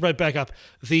so we should right back up.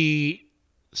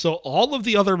 So all of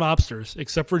the other mobsters,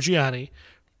 except for Gianni,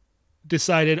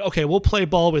 decided, okay, we'll play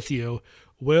ball with you.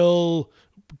 We'll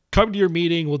come to your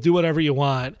meeting. We'll do whatever you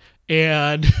want.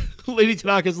 And Lady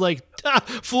Tanaka's like,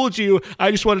 fooled you.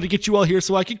 I just wanted to get you all here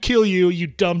so I could kill you, you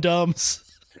dum-dums.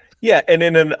 Yeah, and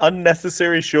in an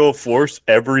unnecessary show of force,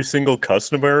 every single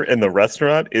customer in the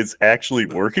restaurant is actually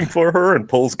working for her and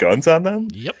pulls guns on them.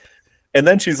 Yep. And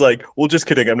then she's like, well, just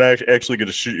kidding. I'm not actually going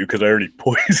to shoot you because I already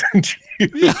poisoned you.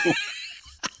 Yeah.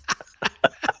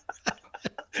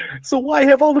 So why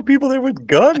have all the people there with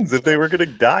guns if they were going to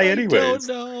die anyways?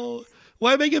 I don't know.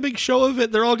 Why make a big show of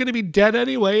it? They're all going to be dead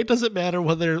anyway. It doesn't matter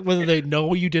whether they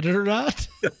know you did it or not.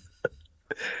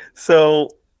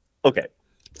 So, okay.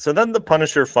 So then the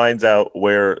Punisher finds out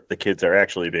where the kids are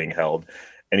actually being held,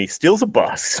 and he steals a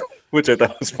bus, which I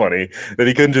thought was funny, that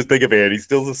he couldn't just take a van. He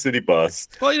steals a city bus.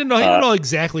 Well, he didn't know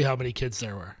exactly how many kids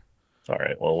there were. All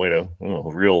right. Well, wait a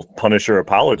real Punisher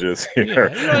apologist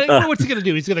here. Yeah. What's he going to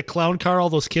do? He's going to clown car all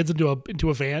those kids into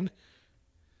a van?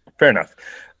 Fair enough.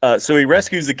 So he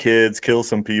rescues the kids, kills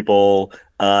some people.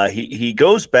 He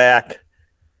goes back.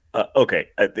 Okay,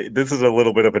 this is a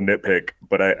little bit of a nitpick,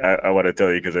 but I want to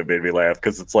tell you because it made me laugh.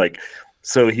 Because it's like,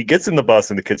 so he gets in the bus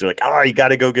and the kids are like, "Oh, you got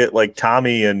to go get like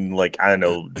Tommy and like I don't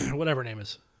know, whatever her name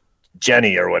is,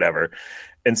 Jenny or whatever."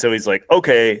 And so he's like,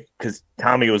 "Okay," because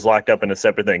Tommy was locked up in a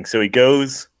separate thing. So he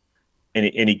goes and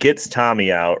he gets Tommy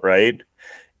out, right?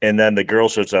 And then the girl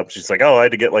shows up. She's like, "Oh, I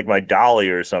had to get like my dolly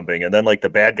or something." And then like the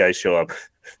bad guys show up.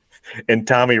 And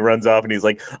Tommy runs off and he's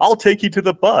like, "I'll take you to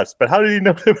the bus." But how did he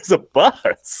know there was a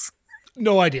bus?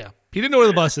 No idea. He didn't know where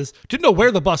the bus is. Didn't know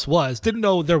where the bus was. Didn't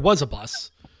know there was a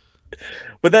bus.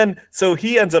 But then, so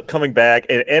he ends up coming back.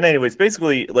 And anyways,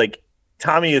 basically, like,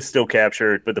 Tommy is still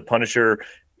captured, but the Punisher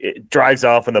drives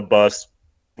off in the bus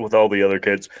with all the other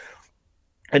kids.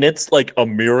 And it's like a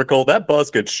miracle. That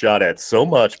bus gets shot at so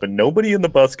much, but nobody in the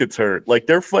bus gets hurt. Like,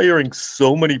 they're firing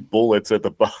so many bullets at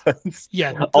the bus.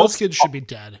 Yeah, those kids should be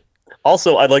dead.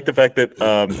 Also, I like the fact that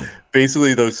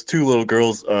basically those two little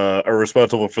girls are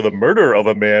responsible for the murder of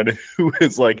a man who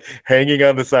is like hanging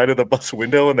on the side of the bus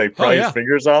window, and they pry his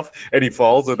fingers off and he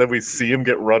falls, and then we see him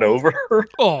get run over.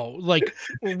 Oh, like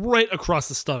right across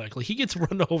the stomach. Like he gets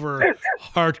run over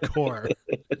hardcore.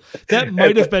 That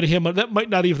might have been him. That might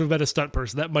not even have been a stunt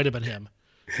person. That might have been him.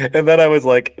 And then I was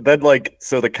like,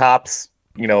 so the cops,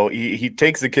 he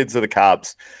takes the kids to the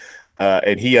cops.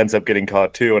 And he ends up getting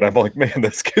caught too. And I'm like, man,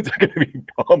 those kids are going to be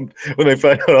bummed when they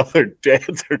find out all their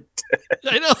dads are dead.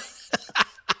 I know.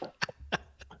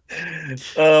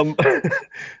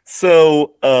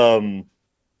 So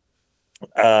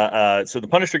the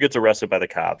Punisher gets arrested by the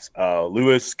cops.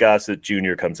 Louis Gossett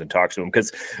Jr. comes and talks to him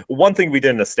because one thing we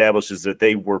didn't establish is that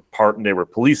they were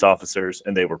police officers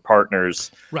and they were partners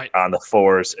on the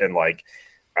force, and like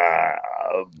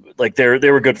they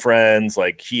were good friends.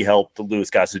 Like he helped Louis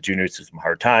Gossett Jr. through some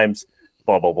hard times,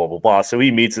 blah, blah, blah, blah, blah. So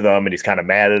he meets them and he's kind of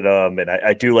mad at them. And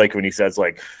I do like when he says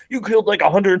like, "You killed like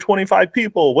 125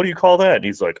 people. What do you call that?" And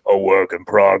he's like, "A work in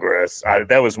progress."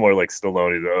 That was more like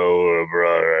Stallone.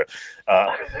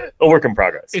 A work in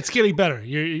progress. It's getting better.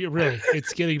 You're really,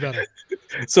 it's getting better.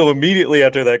 So immediately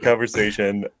after that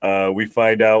conversation, we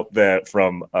find out that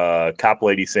from Cop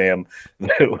Lady Sam,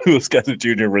 that Louis Gossett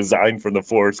Jr. resigned from the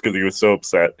force because he was so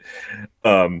upset.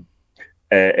 And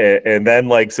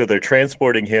then so they're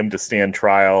transporting him to stand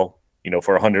trial,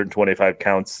 for 125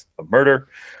 counts of murder.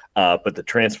 But the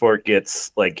transport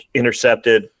gets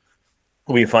intercepted.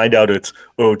 We find out it's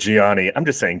Gianni. I'm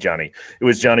just saying Johnny. It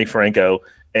was Johnny Franco.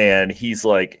 And he's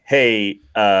like, "Hey,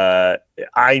 I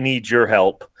need your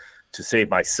help to save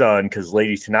my son because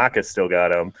Lady Tanaka still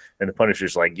got him." And the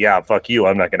Punisher's like, "Yeah, fuck you.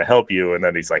 I'm not going to help you." And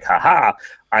then he's like, "Haha,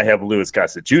 I have Louis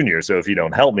Gossett Jr. So if you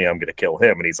don't help me, I'm going to kill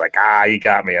him." And he's like, "You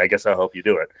got me. I guess I'll help you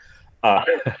do it."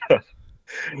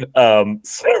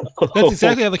 That's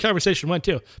exactly how the conversation went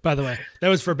too, by the way. That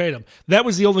was verbatim. That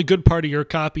was the only good part of your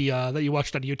copy that you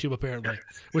watched on YouTube, apparently,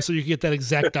 was so you could get that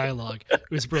exact dialogue. It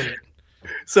was brilliant.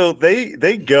 So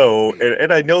they go,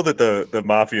 and I know that the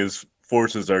Mafia's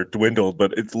forces are dwindled,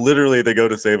 but it's literally they go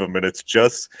to save him, and it's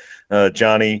just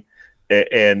Johnny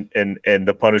and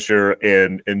the Punisher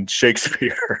and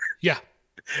Shakespeare. Yeah.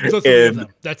 So three of them.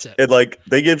 That's it. And like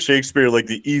they give Shakespeare like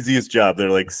the easiest job.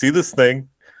 They're like, see this thing?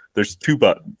 There's 2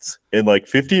 buttons. In like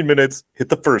 15 minutes, hit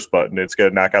the first button. It's going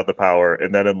to knock out the power.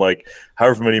 And then in like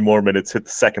however many more minutes, hit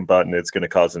the second button. It's going to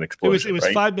cause an explosion. It was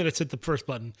right? 5 minutes hit the first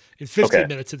button. In 15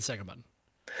 minutes, hit the second button.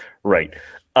 Right.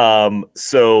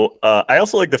 So I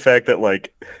also like the fact that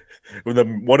like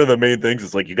one of the main things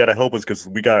is like you got to help us because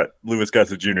we got Louis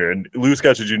Gossett Jr. and Louis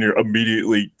Gossett Jr.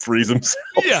 immediately frees himself.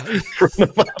 Yeah. From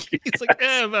the monkey. He's like,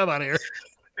 I'm out of here.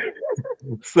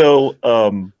 So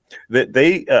so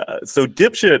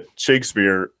dipshit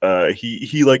Shakespeare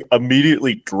he like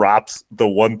immediately drops the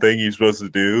one thing he's supposed to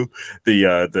do,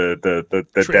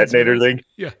 the detonator thing.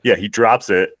 Yeah, he drops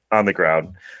it on the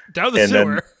ground down the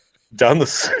sewer. Down the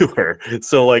sewer.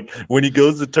 So like when he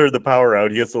goes to turn the power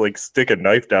out, he has to like stick a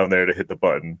knife down there to hit the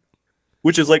button,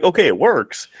 which is like, okay, it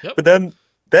works. Yep. But then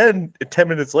 10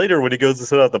 minutes later, when he goes to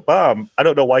set out the bomb, I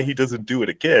don't know why he doesn't do it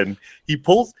again. He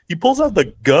pulls out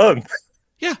the gun.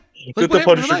 Yeah. That the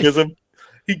Punisher gives him.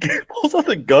 He pulls out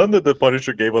the gun that the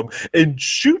Punisher gave him and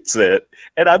shoots it.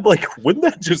 And I'm like, wouldn't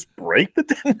that just break the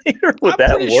detonator? Would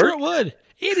that work? Sure it would.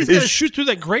 And he's going to shoot through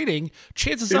that grating.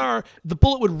 Chances are the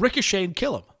bullet would ricochet and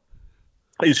kill him.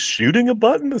 Is shooting a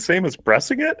button the same as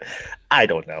pressing it? I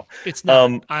don't know. It's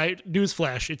not.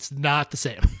 Newsflash, it's not the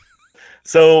same.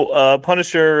 So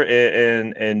Punisher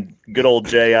and good old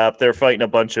J-Op, they're fighting a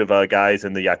bunch of guys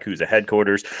in the Yakuza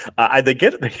headquarters.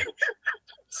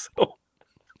 So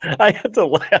I had to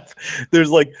laugh.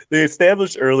 There's like they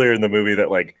established earlier in the movie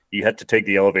that like you had to take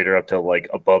the elevator up to like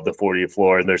above the 40th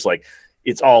floor, and there's like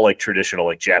it's all like traditional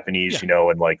like Japanese, you know,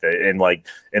 and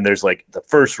there's like the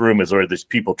first room is where there's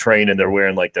people trained and they're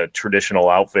wearing like the traditional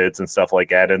outfits and stuff like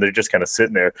that, and they're just kind of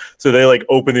sitting there. So they like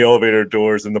open the elevator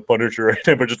doors and the Punisher and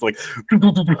them are just like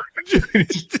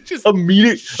just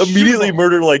immediately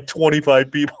murder like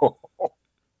 25 people.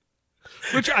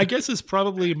 Which I guess is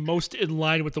probably most in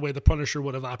line with the way the Punisher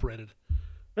would have operated.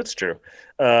 That's true.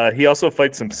 He also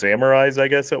fights some samurais, I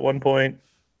guess, at one point.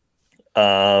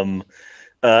 And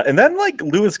then like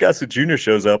Louis Gossett Jr.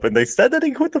 shows up, and they said that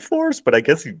he quit the force, but I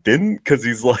guess he didn't because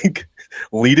he's like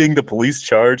leading the police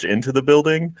charge into the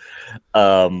building.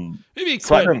 Maybe he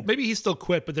quit. Maybe he still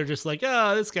quit, but they're just like,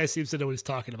 this guy seems to know what he's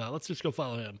talking about. Let's just go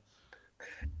follow him.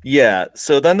 Yeah.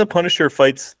 So then the Punisher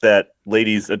fights that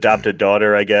lady's adopted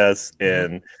daughter, I guess,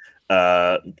 and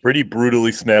pretty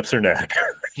brutally snaps her neck.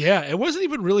 Yeah, it wasn't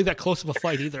even really that close of a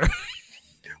fight either.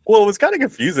 Well, it was kind of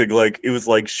confusing. Like it was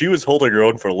like she was holding her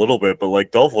own for a little bit, but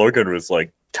like Dolph Lundgren was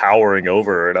like towering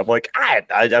over her, and I'm like,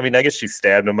 I mean, I guess she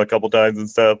stabbed him a couple times and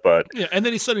stuff, but yeah. And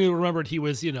then he suddenly remembered he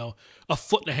was, 1.5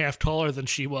 feet taller than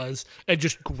she was, and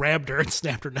just grabbed her and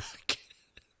snapped her neck.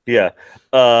 Yeah.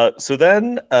 So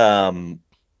then,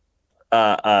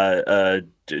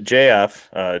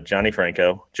 JF, Johnny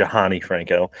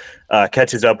Franco,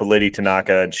 catches up with Lady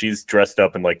Tanaka, and she's dressed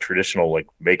up in like traditional like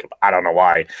makeup. I don't know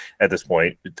why at this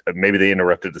point. Maybe they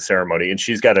interrupted the ceremony, and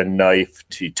she's got a knife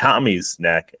to Tommy's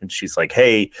neck, and she's like,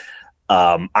 "Hey,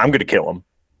 I'm gonna kill him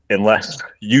unless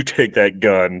you take that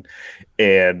gun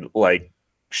and like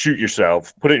shoot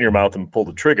yourself, put it in your mouth, and pull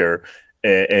the trigger."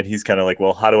 And he's kind of like,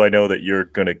 "Well, how do I know that you're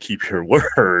gonna keep your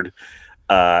word?"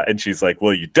 And she's like,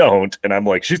 "Well, you don't." And I'm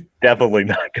like, she's definitely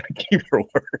not going to keep her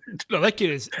word. No, that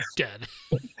kid is dead.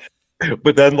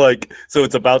 But then, like, so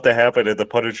it's about to happen, and the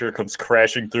Punisher comes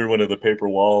crashing through one of the paper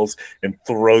walls and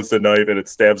throws the knife, and it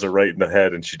stabs her right in the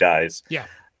head, and she dies. Yeah.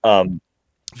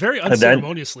 Very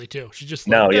unceremoniously, too. She's just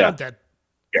like, I'm dead.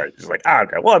 Yeah, she's like,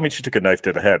 okay. Well, I mean, she took a knife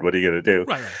to the head. What are you going to do?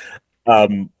 Right.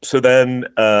 So then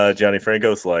Johnny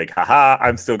Franco's like, haha,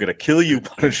 I'm still gonna kill you,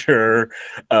 Punisher.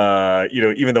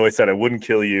 Even though I said I wouldn't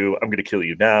kill you, I'm gonna kill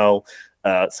you now.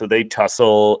 So they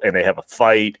tussle and they have a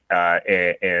fight,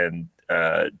 and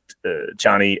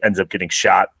Johnny ends up getting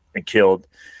shot and killed.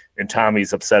 And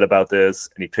Tommy's upset about this,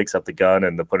 and he picks up the gun,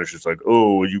 and the Punisher's like,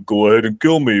 "Oh, you go ahead and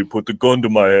kill me. Put the gun to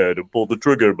my head and pull the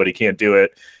trigger," but he can't do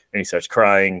it, and he starts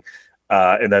crying.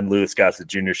 And then Louis Gossett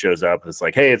Jr. shows up and it's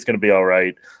like, "Hey, it's gonna be all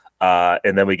right."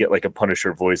 And then we get like a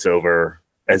Punisher voiceover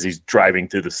as he's driving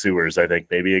through the sewers, I think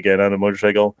maybe again on a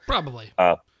motorcycle. Probably.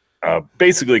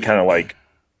 Basically kind of like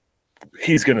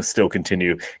he's going to still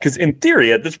continue. Because in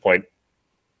theory, at this point,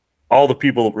 all the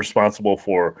people responsible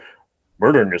for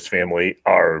murdering his family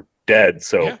are dead.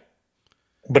 So, yeah.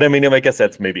 But I mean, I guess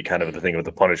that's maybe kind of the thing with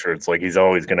the Punisher. It's like he's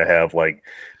always going to have like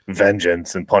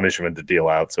vengeance and punishment to deal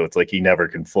out. So it's like he never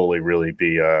can fully really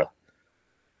be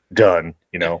done,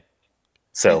 you know?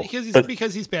 So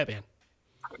because he's Batman.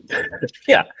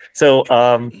 Yeah. So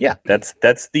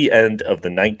that's the end of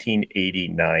the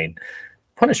 1989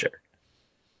 Punisher.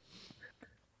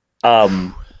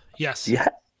 Yes. Yeah.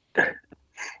 Do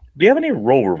you have any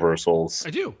role reversals? I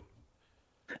do.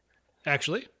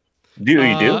 Actually. Do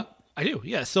you do? I do,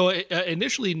 yeah. So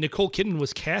initially, Nicole Kidman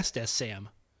was cast as Sam,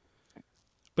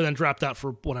 but then dropped out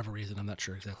for whatever reason. I'm not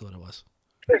sure exactly what it was.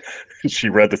 She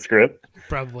read the script?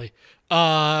 Probably.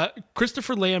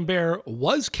 Christopher Lambert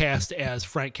was cast as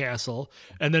Frank Castle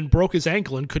and then broke his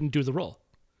ankle and couldn't do the role.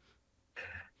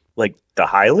 Like the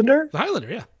Highlander? The Highlander,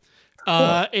 yeah.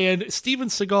 And Steven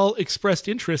Seagal expressed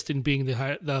interest in being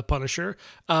the Punisher.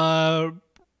 From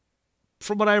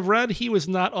what I've read, he was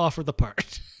not offered the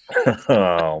part.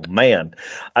 Oh man,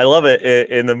 I love it.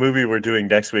 In the movie we're doing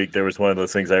next week, there was one of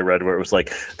those things I read where it was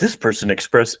like, this person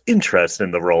expressed interest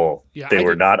in the role. Yeah, they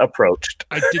were not approached.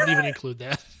 I didn't even include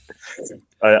that.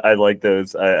 I like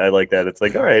those. I like that. It's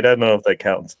like, all right, I don't know if that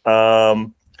counts.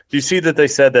 Do you see that they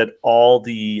said that all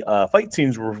the fight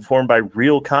scenes were performed by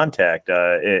real contact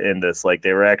in this? Like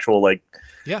they were actual, like,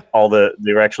 yeah,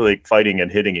 they were actually fighting and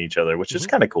hitting each other, which is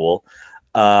kind of cool.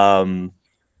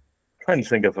 Trying to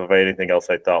think of anything else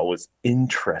I thought was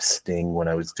interesting when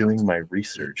I was doing my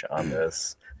research on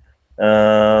this.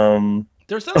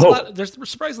 There's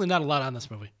surprisingly not a lot on this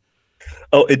movie.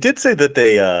 Oh, it did say that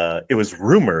it was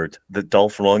rumored that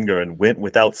Dolph Lundgren went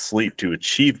without sleep to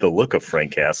achieve the look of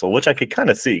Frank Castle, which I could kind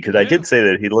of see because I did say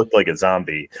that he looked like a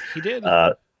zombie. He did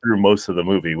through most of the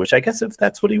movie, which I guess if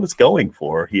that's what he was going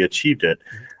for, he achieved it.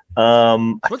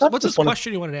 What's this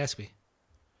question you wanted to ask me?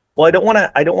 Well, I don't want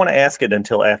to ask it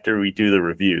until after we do the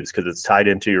reviews because it's tied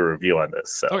into your review on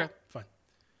this. So. Okay, fine.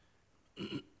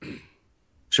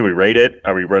 Should we rate it?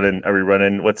 Are we running?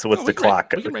 What's the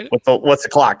clock? We can rate it. What's the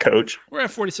clock, Coach? We're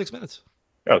at 46 minutes.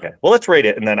 Okay. Well, let's rate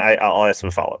it, and then I'll ask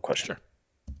a follow-up question. Sure.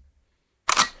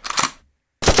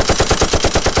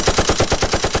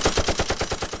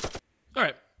 All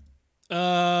right.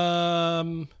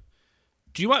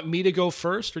 Do you want me to go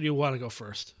first, or do you want to go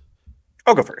first?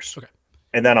 I'll go first. Okay.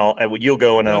 And then you'll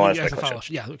go, and then I'll ask my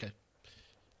question. Yeah. Okay.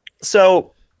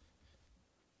 So,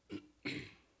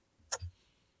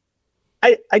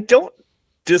 I don't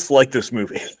dislike this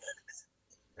movie,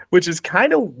 which is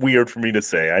kind of weird for me to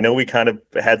say. I know we kind of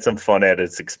had some fun at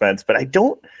its expense, but I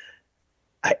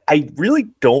really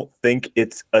don't think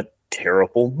it's a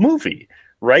terrible movie,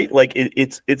 right? Like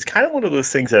it's kind of one of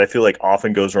those things that I feel like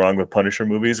often goes wrong with Punisher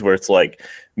movies where it's like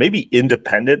maybe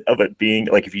independent of it being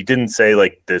like, if you didn't say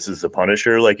like, this is the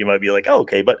Punisher, like you might be like, oh,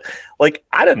 okay. But like,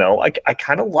 I don't know. I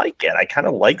kind of like it. I kind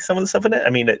of like some of the stuff in it.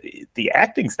 I mean, the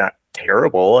acting's not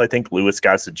terrible. I think Louis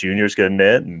Gossett Jr. is good in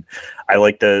it. And I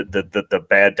like the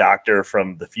bad doctor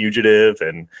from The Fugitive.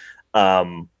 And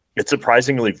it's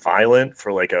surprisingly violent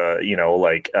for like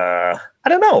I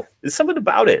don't know. There's something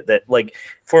about it that like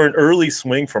for an early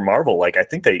swing for Marvel, like I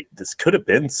think this could have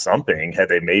been something had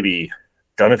they maybe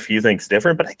done a few things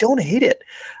different, but I don't hate it.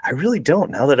 I really don't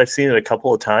now that I've seen it a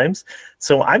couple of times.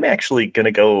 So I'm actually going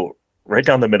to go right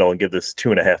down the middle and give this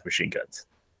 2.5 machine guns.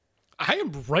 I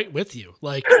am right with you.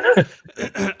 Like,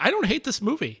 I don't hate this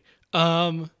movie.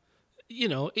 It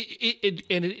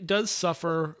does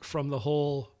suffer from the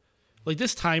whole, like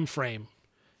this time frame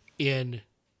in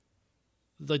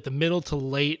like the middle to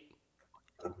late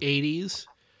 80s.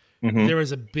 Mm-hmm. There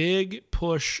was a big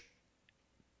push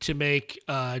to make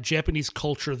Japanese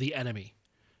culture the enemy.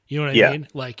 You know what I mean?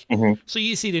 Like, So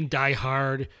you see it in Die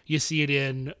Hard. You see it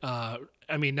in, not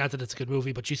that it's a good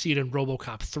movie, but you see it in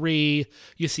RoboCop 3.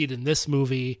 You see it in this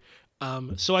movie.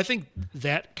 So I think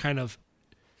that kind of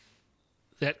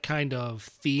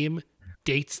theme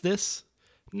dates this.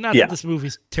 Not that this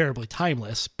movie's terribly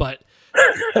timeless, but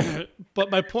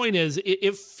my point is,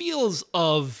 it feels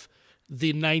of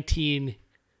the late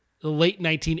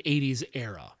 1980s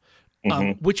era,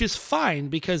 which is fine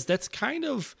because that's kind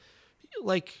of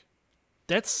like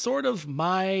that's sort of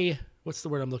my what's the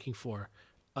word I'm looking for?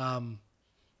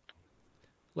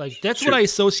 Like that's what I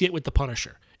associate with the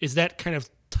Punisher is that kind of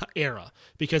era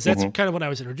because that's kind of when I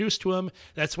was introduced to him.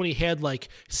 That's when he had like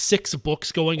 6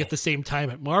 books going at the same time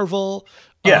at Marvel.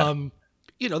 Yeah.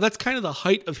 That's kind of the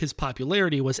height of his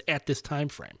popularity was at this time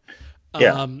frame.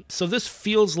 So this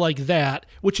feels like that,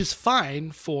 which is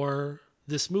fine for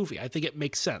this movie. I think it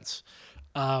makes sense.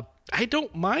 I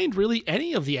don't mind really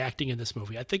any of the acting in this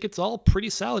movie. I think it's all pretty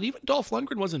solid. Even Dolph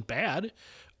Lundgren wasn't bad.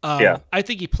 I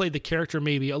think he played the character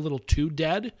maybe a little too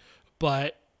dead,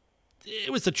 but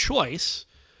it was a choice,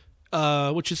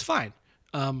 which is fine.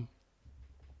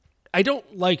 I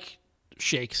don't like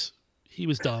Shakes. He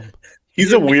was dumb.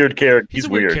 He's a weird character. He's a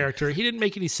weird character. He didn't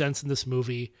make any sense in this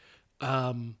movie.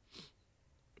 But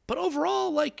But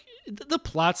overall, like, the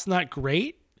plot's not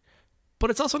great, but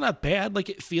it's also not bad. Like,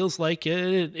 it feels like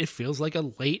it feels like a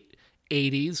late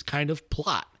 80s kind of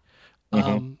plot.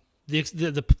 The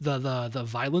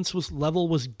violence level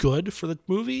was good for the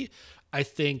movie. I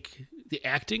think the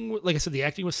acting, like I said, the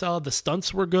acting was solid. The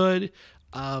stunts were good.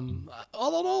 All in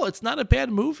all, it's not a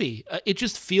bad movie. It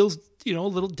just feels, a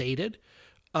little dated,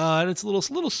 and it's a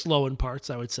little slow in parts,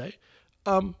 I would say.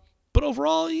 But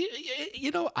overall,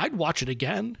 I'd watch it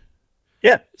again.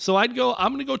 Yeah. So I'm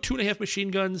going to go 2.5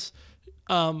 machine guns.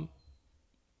 I'll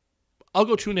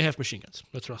go 2.5 machine guns.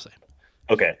 That's what I'll say.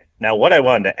 Okay. Now, what I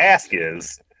wanted to ask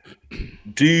is,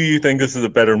 do you think this is a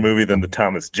better movie than the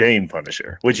Thomas Jane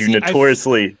Punisher, which you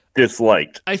notoriously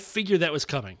disliked? I figured that was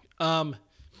coming. If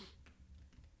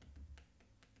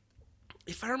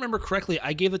I remember correctly,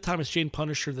 I gave the Thomas Jane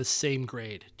Punisher the same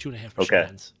grade, 2.5 machine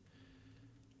guns.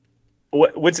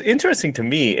 What's interesting to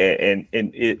me, and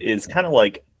it is kind of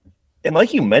like, and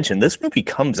like you mentioned, this movie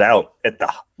comes out at the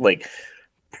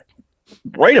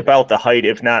right about the height,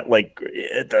 if not like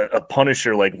a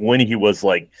Punisher, like when he was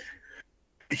like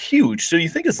huge. So you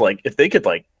think it's like if they could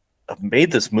like have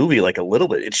made this movie like a little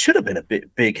bit, it should have been a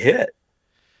big hit.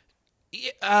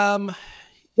 Well,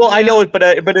 I know it, but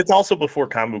it's also before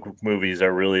comic book movies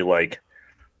are really like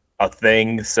a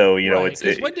thing. So right.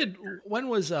 When did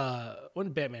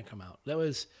Batman come out? It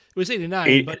was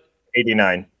 89, but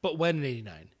 89. But when in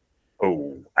 89?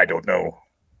 Oh, I don't know.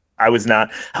 I was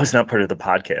not part of the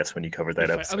podcast when you covered that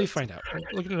episode. Let me find out. I'm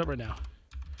looking it up right now.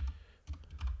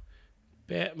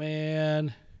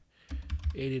 Batman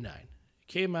 89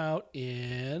 came out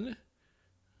in.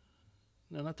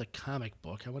 No, not the comic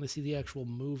book. I want to see the actual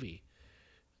movie.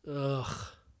 Ugh.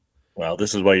 Well,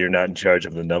 this is why you're not in charge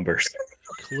of the numbers.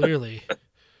 Clearly.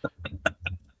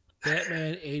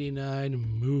 Batman 89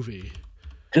 movie.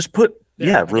 Just put,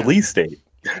 release date.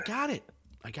 I got it.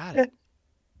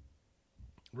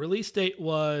 Release date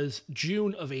was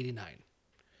June of 89.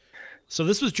 So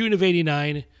this was June of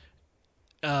 89.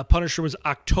 Punisher was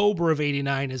October of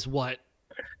 89 is what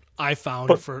I found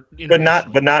but not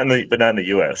in the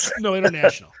US. No,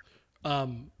 international.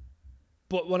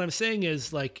 But what I'm saying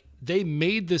is, like, they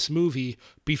made this movie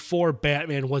before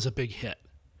Batman was a big hit.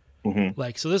 Mm-hmm.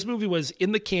 Like, so this movie was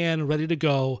in the can, ready to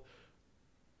go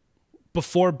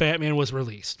before Batman was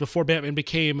released, before Batman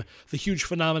became the huge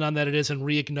phenomenon that it is and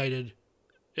reignited,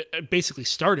 it basically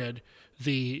started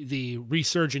the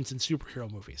resurgence in superhero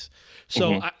movies.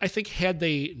 So I think had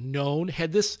they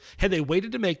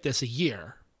waited to make this a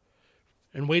year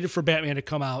and waited for Batman to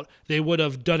come out, they would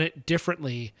have done it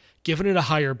differently, given it a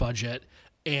higher budget,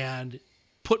 and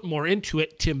put more into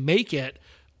it to make it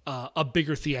a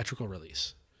bigger theatrical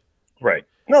release. Right.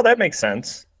 No, that makes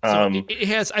sense. So I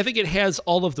think it has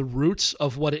all of the roots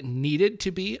of what it needed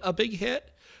to be a big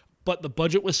hit, but the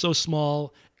budget was so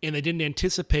small and they didn't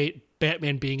anticipate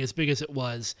Batman being as big as it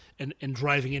was and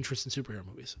driving interest in superhero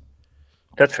movies.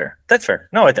 That's fair.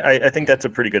 No, I think that's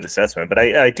a pretty good assessment, but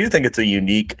I do think it's a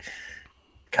unique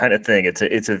kind of thing.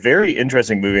 It's a very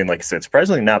interesting movie, and like I said,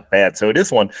 surprisingly not bad. So it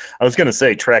is one I was going to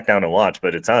say track down and watch,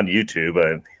 but it's on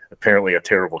YouTube. Apparently a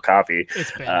terrible copy.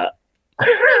 It's bad.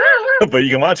 But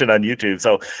you can watch it on YouTube.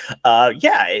 So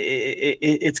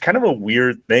it's kind of a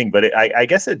weird thing, but I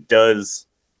guess it does,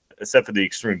 except for the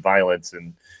extreme violence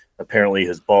and apparently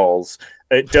his balls,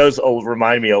 it does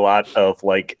remind me a lot of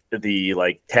like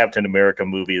the Captain America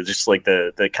movie. It's just like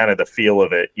the kind of the feel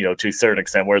of it, to a certain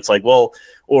extent, where it's like, well,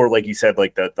 or like you said,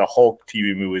 like the Hulk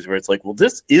TV movies where it's like, well,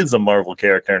 this is a Marvel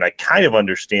character and I kind of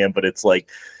understand, but it's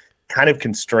like kind of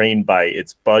constrained by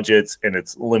its budgets and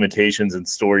its limitations in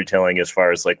storytelling, as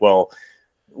far as like, well,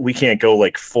 we can't go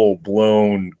like full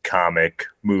blown comic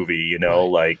movie, right.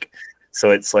 Like,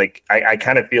 so it's like, I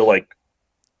kind of feel like,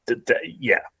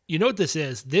 yeah. You know what this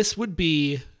is? This would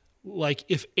be like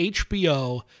if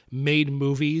HBO made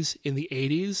movies in the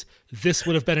 80s, this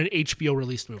would have been an HBO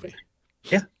released movie.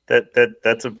 Yeah.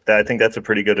 I think that's a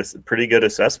pretty good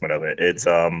assessment of it. It's,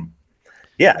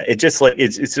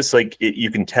 it's just like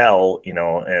you can tell,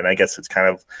 and I guess it's kind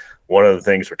of one of the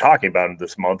things we're talking about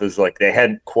this month is like they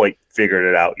hadn't quite figured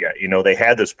it out yet. They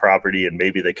had this property and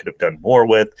maybe they could have done more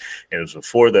with. And it was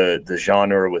before the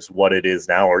genre was what it is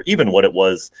now, or even what it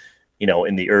was,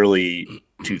 in the early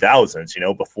 2000s,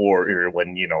 before or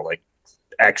when, like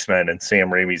X-Men and Sam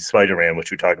Raimi's Spider-Man,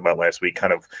 which we talked about last week,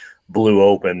 kind of blew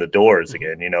open the doors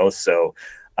again, So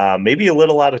maybe a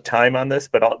little out of time on this,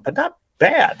 but not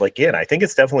bad. Like, again, I think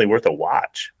it's definitely worth a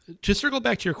watch. To circle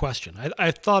back to your question, I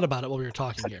thought about it while we were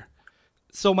talking here.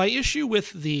 So my issue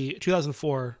with the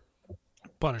 2004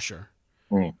 Punisher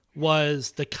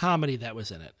was the comedy that was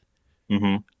in it.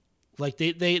 Mm-hmm. Like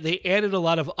they added a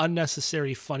lot of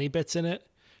unnecessary funny bits in it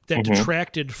that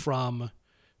detracted from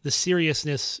the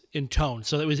seriousness in tone.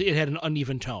 So it had an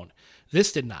uneven tone.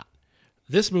 This did not.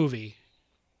 This movie,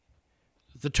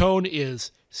 the tone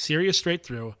is serious straight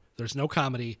through. There's no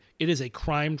comedy. It is a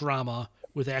crime drama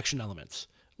with action elements.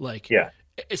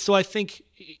 So I think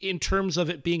in terms of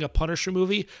it being a Punisher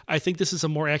movie, I think this is a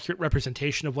more accurate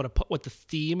representation of what the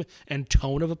theme and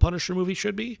tone of a Punisher movie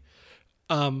should be.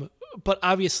 But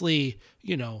obviously,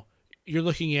 you're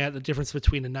looking at the difference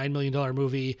between a $9 million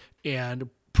movie and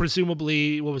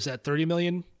presumably, what was that, 30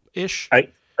 million ish?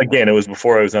 Again, it was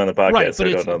before I was on the podcast.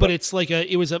 Right, but it's like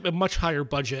it was a much higher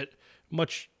budget,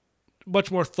 much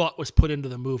more thought was put into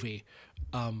the movie.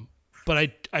 But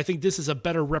I think this is a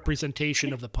better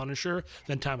representation of the Punisher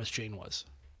than Thomas Jane was.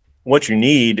 What you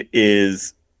need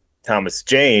is Thomas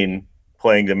Jane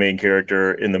playing the main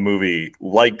character in the movie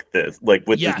like this, like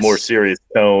with this more serious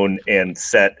tone and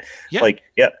set. Yeah.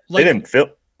 They didn't feel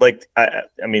like, I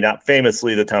mean, not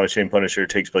famously, the Thomas Jane Punisher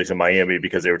takes place in Miami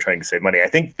because they were trying to save money. I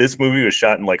think this movie was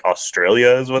shot in like Australia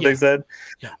is what they said.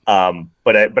 Yeah.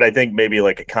 But I think maybe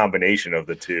like a combination of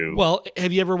the two. Well,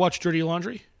 have you ever watched Dirty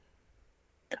Laundry?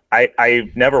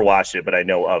 I've never watched it, but I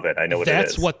know of it. I know what it is.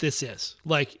 That's what this is.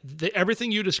 Like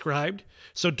everything you described.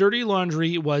 So Dirty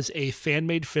Laundry was a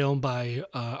fan-made film by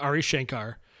Ari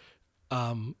Shankar,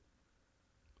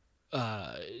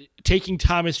 taking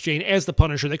Thomas Jane as the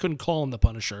Punisher. They couldn't call him the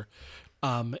Punisher.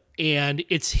 And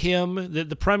it's him.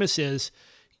 The premise is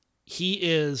he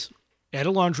is at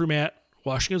a laundromat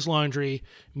washing his laundry.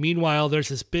 Meanwhile, there's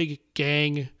this big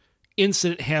gang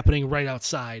incident happening right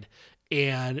outside.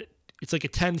 And it's like a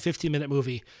 10, 15-minute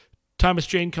movie. Thomas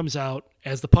Jane comes out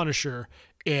as the Punisher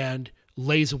and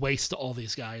lays waste to all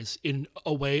these guys in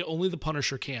a way only the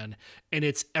Punisher can. And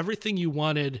it's everything you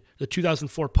wanted the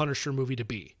 2004 Punisher movie to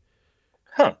be.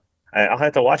 Huh. I'll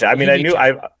have to watch it. I mean,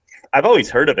 I've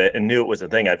always heard of it and knew it was a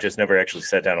thing. I've just never actually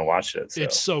sat down and watched it. So.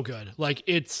 It's so good. Like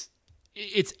it's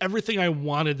everything I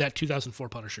wanted that 2004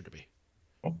 Punisher to be.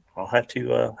 I'll have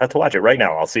to watch it right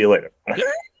now. I'll see you later. Yep.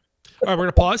 All right, we're going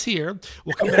to pause here.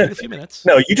 We'll come back in a few minutes.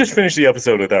 No, you just finished the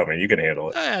episode without me. You can handle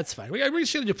it. That's fine. We're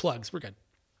just going to do plugs. We're good.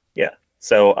 Yeah.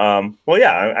 So,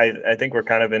 I think we're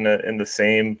kind of in the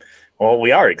same. Well,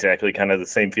 we are exactly kind of the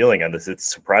same feeling on this.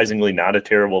 It's surprisingly not a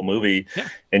terrible movie,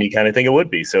 and you kind of think it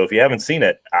would be. So, if you haven't seen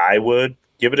it, I would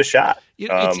give it a shot.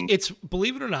 It's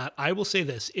believe it or not, I will say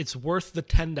this: it's worth the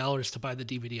 $10 to buy the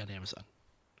DVD on Amazon.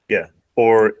 Yeah.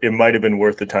 Or it might have been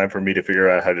worth the time for me to figure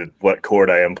out what cord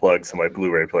I unplugged so my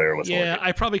Blu-ray player was working.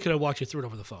 I probably could have walked you through it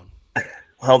over the phone.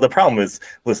 Well, the problem is,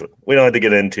 listen, we don't have to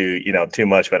get into, too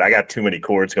much, but I got too many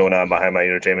cords going on behind my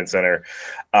entertainment center.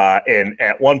 And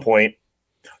at one point,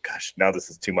 now this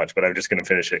is too much, but I'm just going to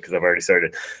finish it because I've already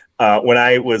started. When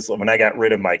I got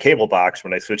rid of my cable box,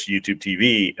 when I switched to YouTube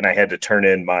TV and I had to turn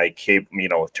in my cable,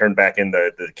 turn back in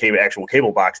the actual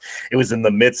cable box, it was in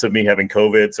the midst of me having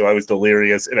COVID. So I was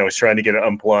delirious and I was trying to get it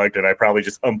unplugged, and I probably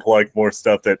just unplugged more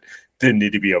stuff that didn't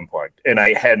need to be unplugged. And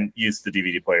I hadn't used the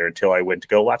DVD player until I went to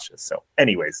go watch this. So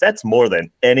anyways, that's more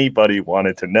than anybody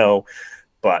wanted to know,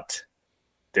 but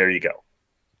there you go.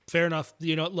 Fair enough.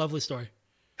 Lovely story.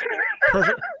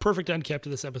 Perfect end cap to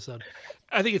this episode.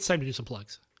 I think it's time to do some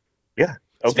plugs. Yeah.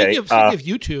 Okay. Speaking of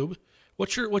YouTube,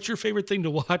 what's your favorite thing to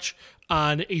watch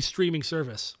on a streaming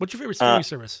service? What's your favorite streaming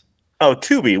service? Oh,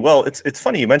 Tubi. Well, it's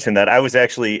funny you mentioned that. I was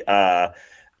actually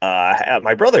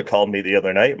my brother called me the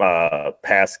other night.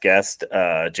 Past guest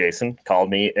Jason called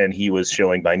me, and he was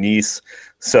showing my niece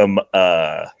some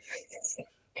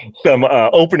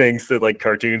openings to like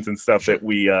cartoons and stuff that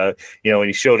we and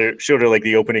he showed her like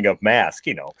the opening of Mask,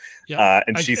 and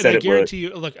she said it was.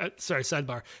 Look, sorry,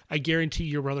 sidebar. I guarantee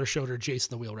your brother showed her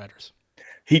Jason the Wheel Riders.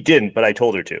 He didn't, but I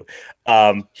told her to.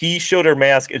 He showed her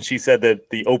Mask, and she said that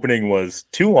the opening was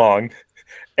too long,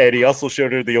 and he also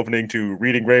showed her the opening to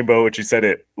Reading Rainbow, and she said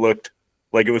it looked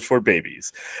like it was for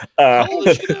babies. How old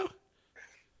is she now?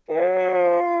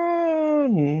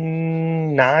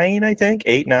 9, I think,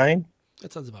 8, 9.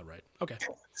 That sounds about right. Okay.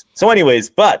 So anyways,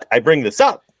 but I bring this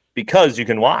up because you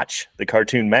can watch the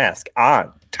cartoon Mask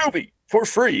on Tubi for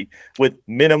free with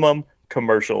minimum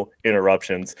commercial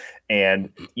interruptions.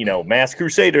 And, Masked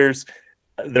Crusaders,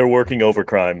 they're working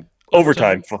overtime,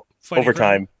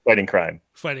 fighting crime.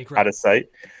 Out of sight.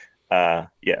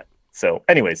 Yeah. So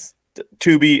anyways,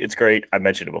 Tubi, it's great. I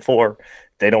mentioned it before.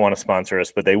 They don't want to sponsor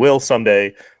us, but they will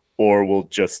someday, or we'll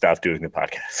just stop doing the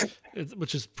podcast.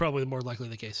 Which is probably more likely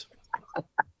the case.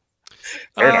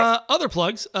 Fair enough. Other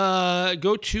plugs,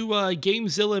 go to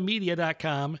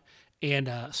GameZillaMedia.com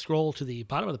and scroll to the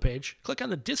bottom of the page, click on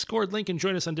the Discord link and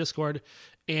join us on Discord.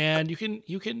 And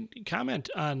you can comment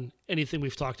on anything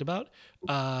we've talked about.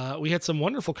 We had some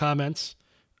wonderful comments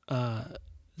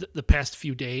the past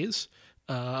few days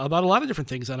about a lot of different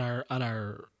things on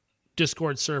our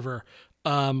Discord server.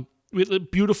 We had a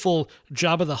beautiful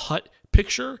Jabba the Hutt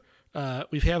picture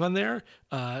we have on there.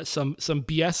 Some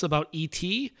BS about ET.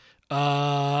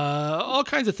 All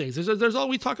kinds of things. There's all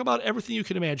we talk about everything you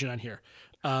can imagine on here.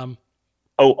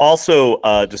 Also,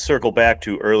 to circle back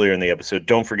to earlier in the episode,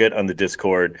 don't forget on the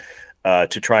Discord to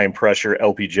try and pressure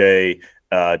LPJ.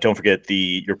 Don't forget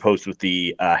your post with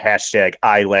the hashtag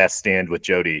 #ILastStand with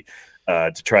Jody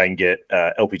to try and get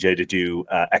LPJ to do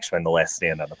X-Men: The Last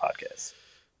Stand on the podcast.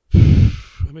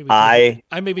 I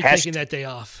may be taking that day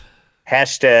off.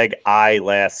 Hashtag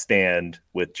 #ILastStand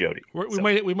with Jody.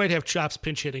 We might have Chops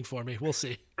pinch hitting for me. We'll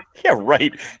see. Yeah,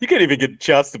 right. You can't even get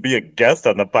Chops to be a guest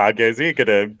on the podcast. He ain't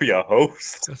gonna be a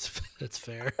host. That's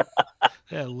fair.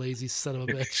 That lazy son of a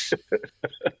bitch.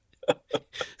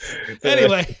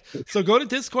 Anyway, so go to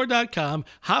discord.com,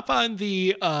 hop on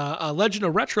the Legend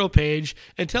of Retro page,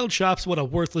 and tell Chops what a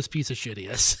worthless piece of shit he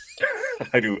is.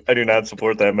 I do not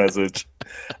support that message.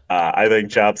 I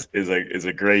think Chops is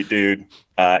a great dude,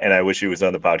 and I wish he was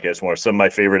on the podcast more. Some of my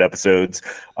favorite episodes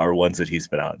are ones that he's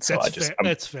been on. So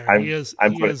that's fair.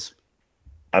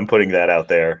 I'm putting that out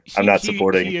there. I'm not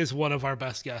supporting. He is one of our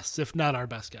best guests, if not our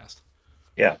best guest.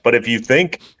 Yeah, but if you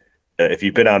think if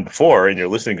you've been on before and you're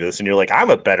listening to this and you're like,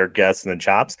 I'm a better guest than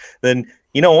Chops, then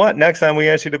you know what? Next time we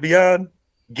ask you to be on,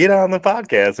 get on the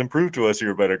podcast and prove to us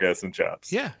you're a better guest than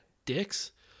Chops. Yeah,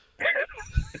 dicks.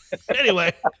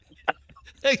 Anyway,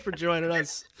 thanks for joining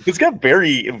us. It's got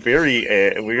very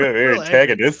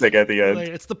antagonistic at the end.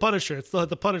 It's the Punisher. It's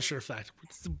the Punisher effect.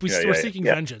 We're seeking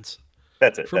vengeance.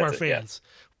 That's it. From our fans,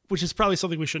 which is probably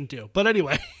something we shouldn't do. But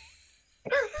anyway,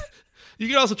 you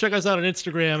can also check us out on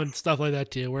Instagram and stuff like that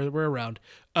too. We're around.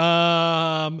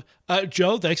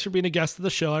 Joe, thanks for being a guest of the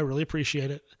show. I really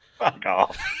appreciate it. Fuck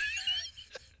off.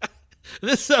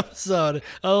 This episode of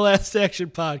the Last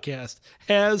Action Podcast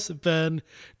has been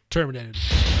terminated.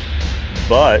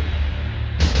 But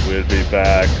we'll be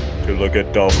back to look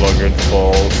at Dolph Lundgren's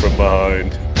balls from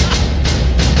behind.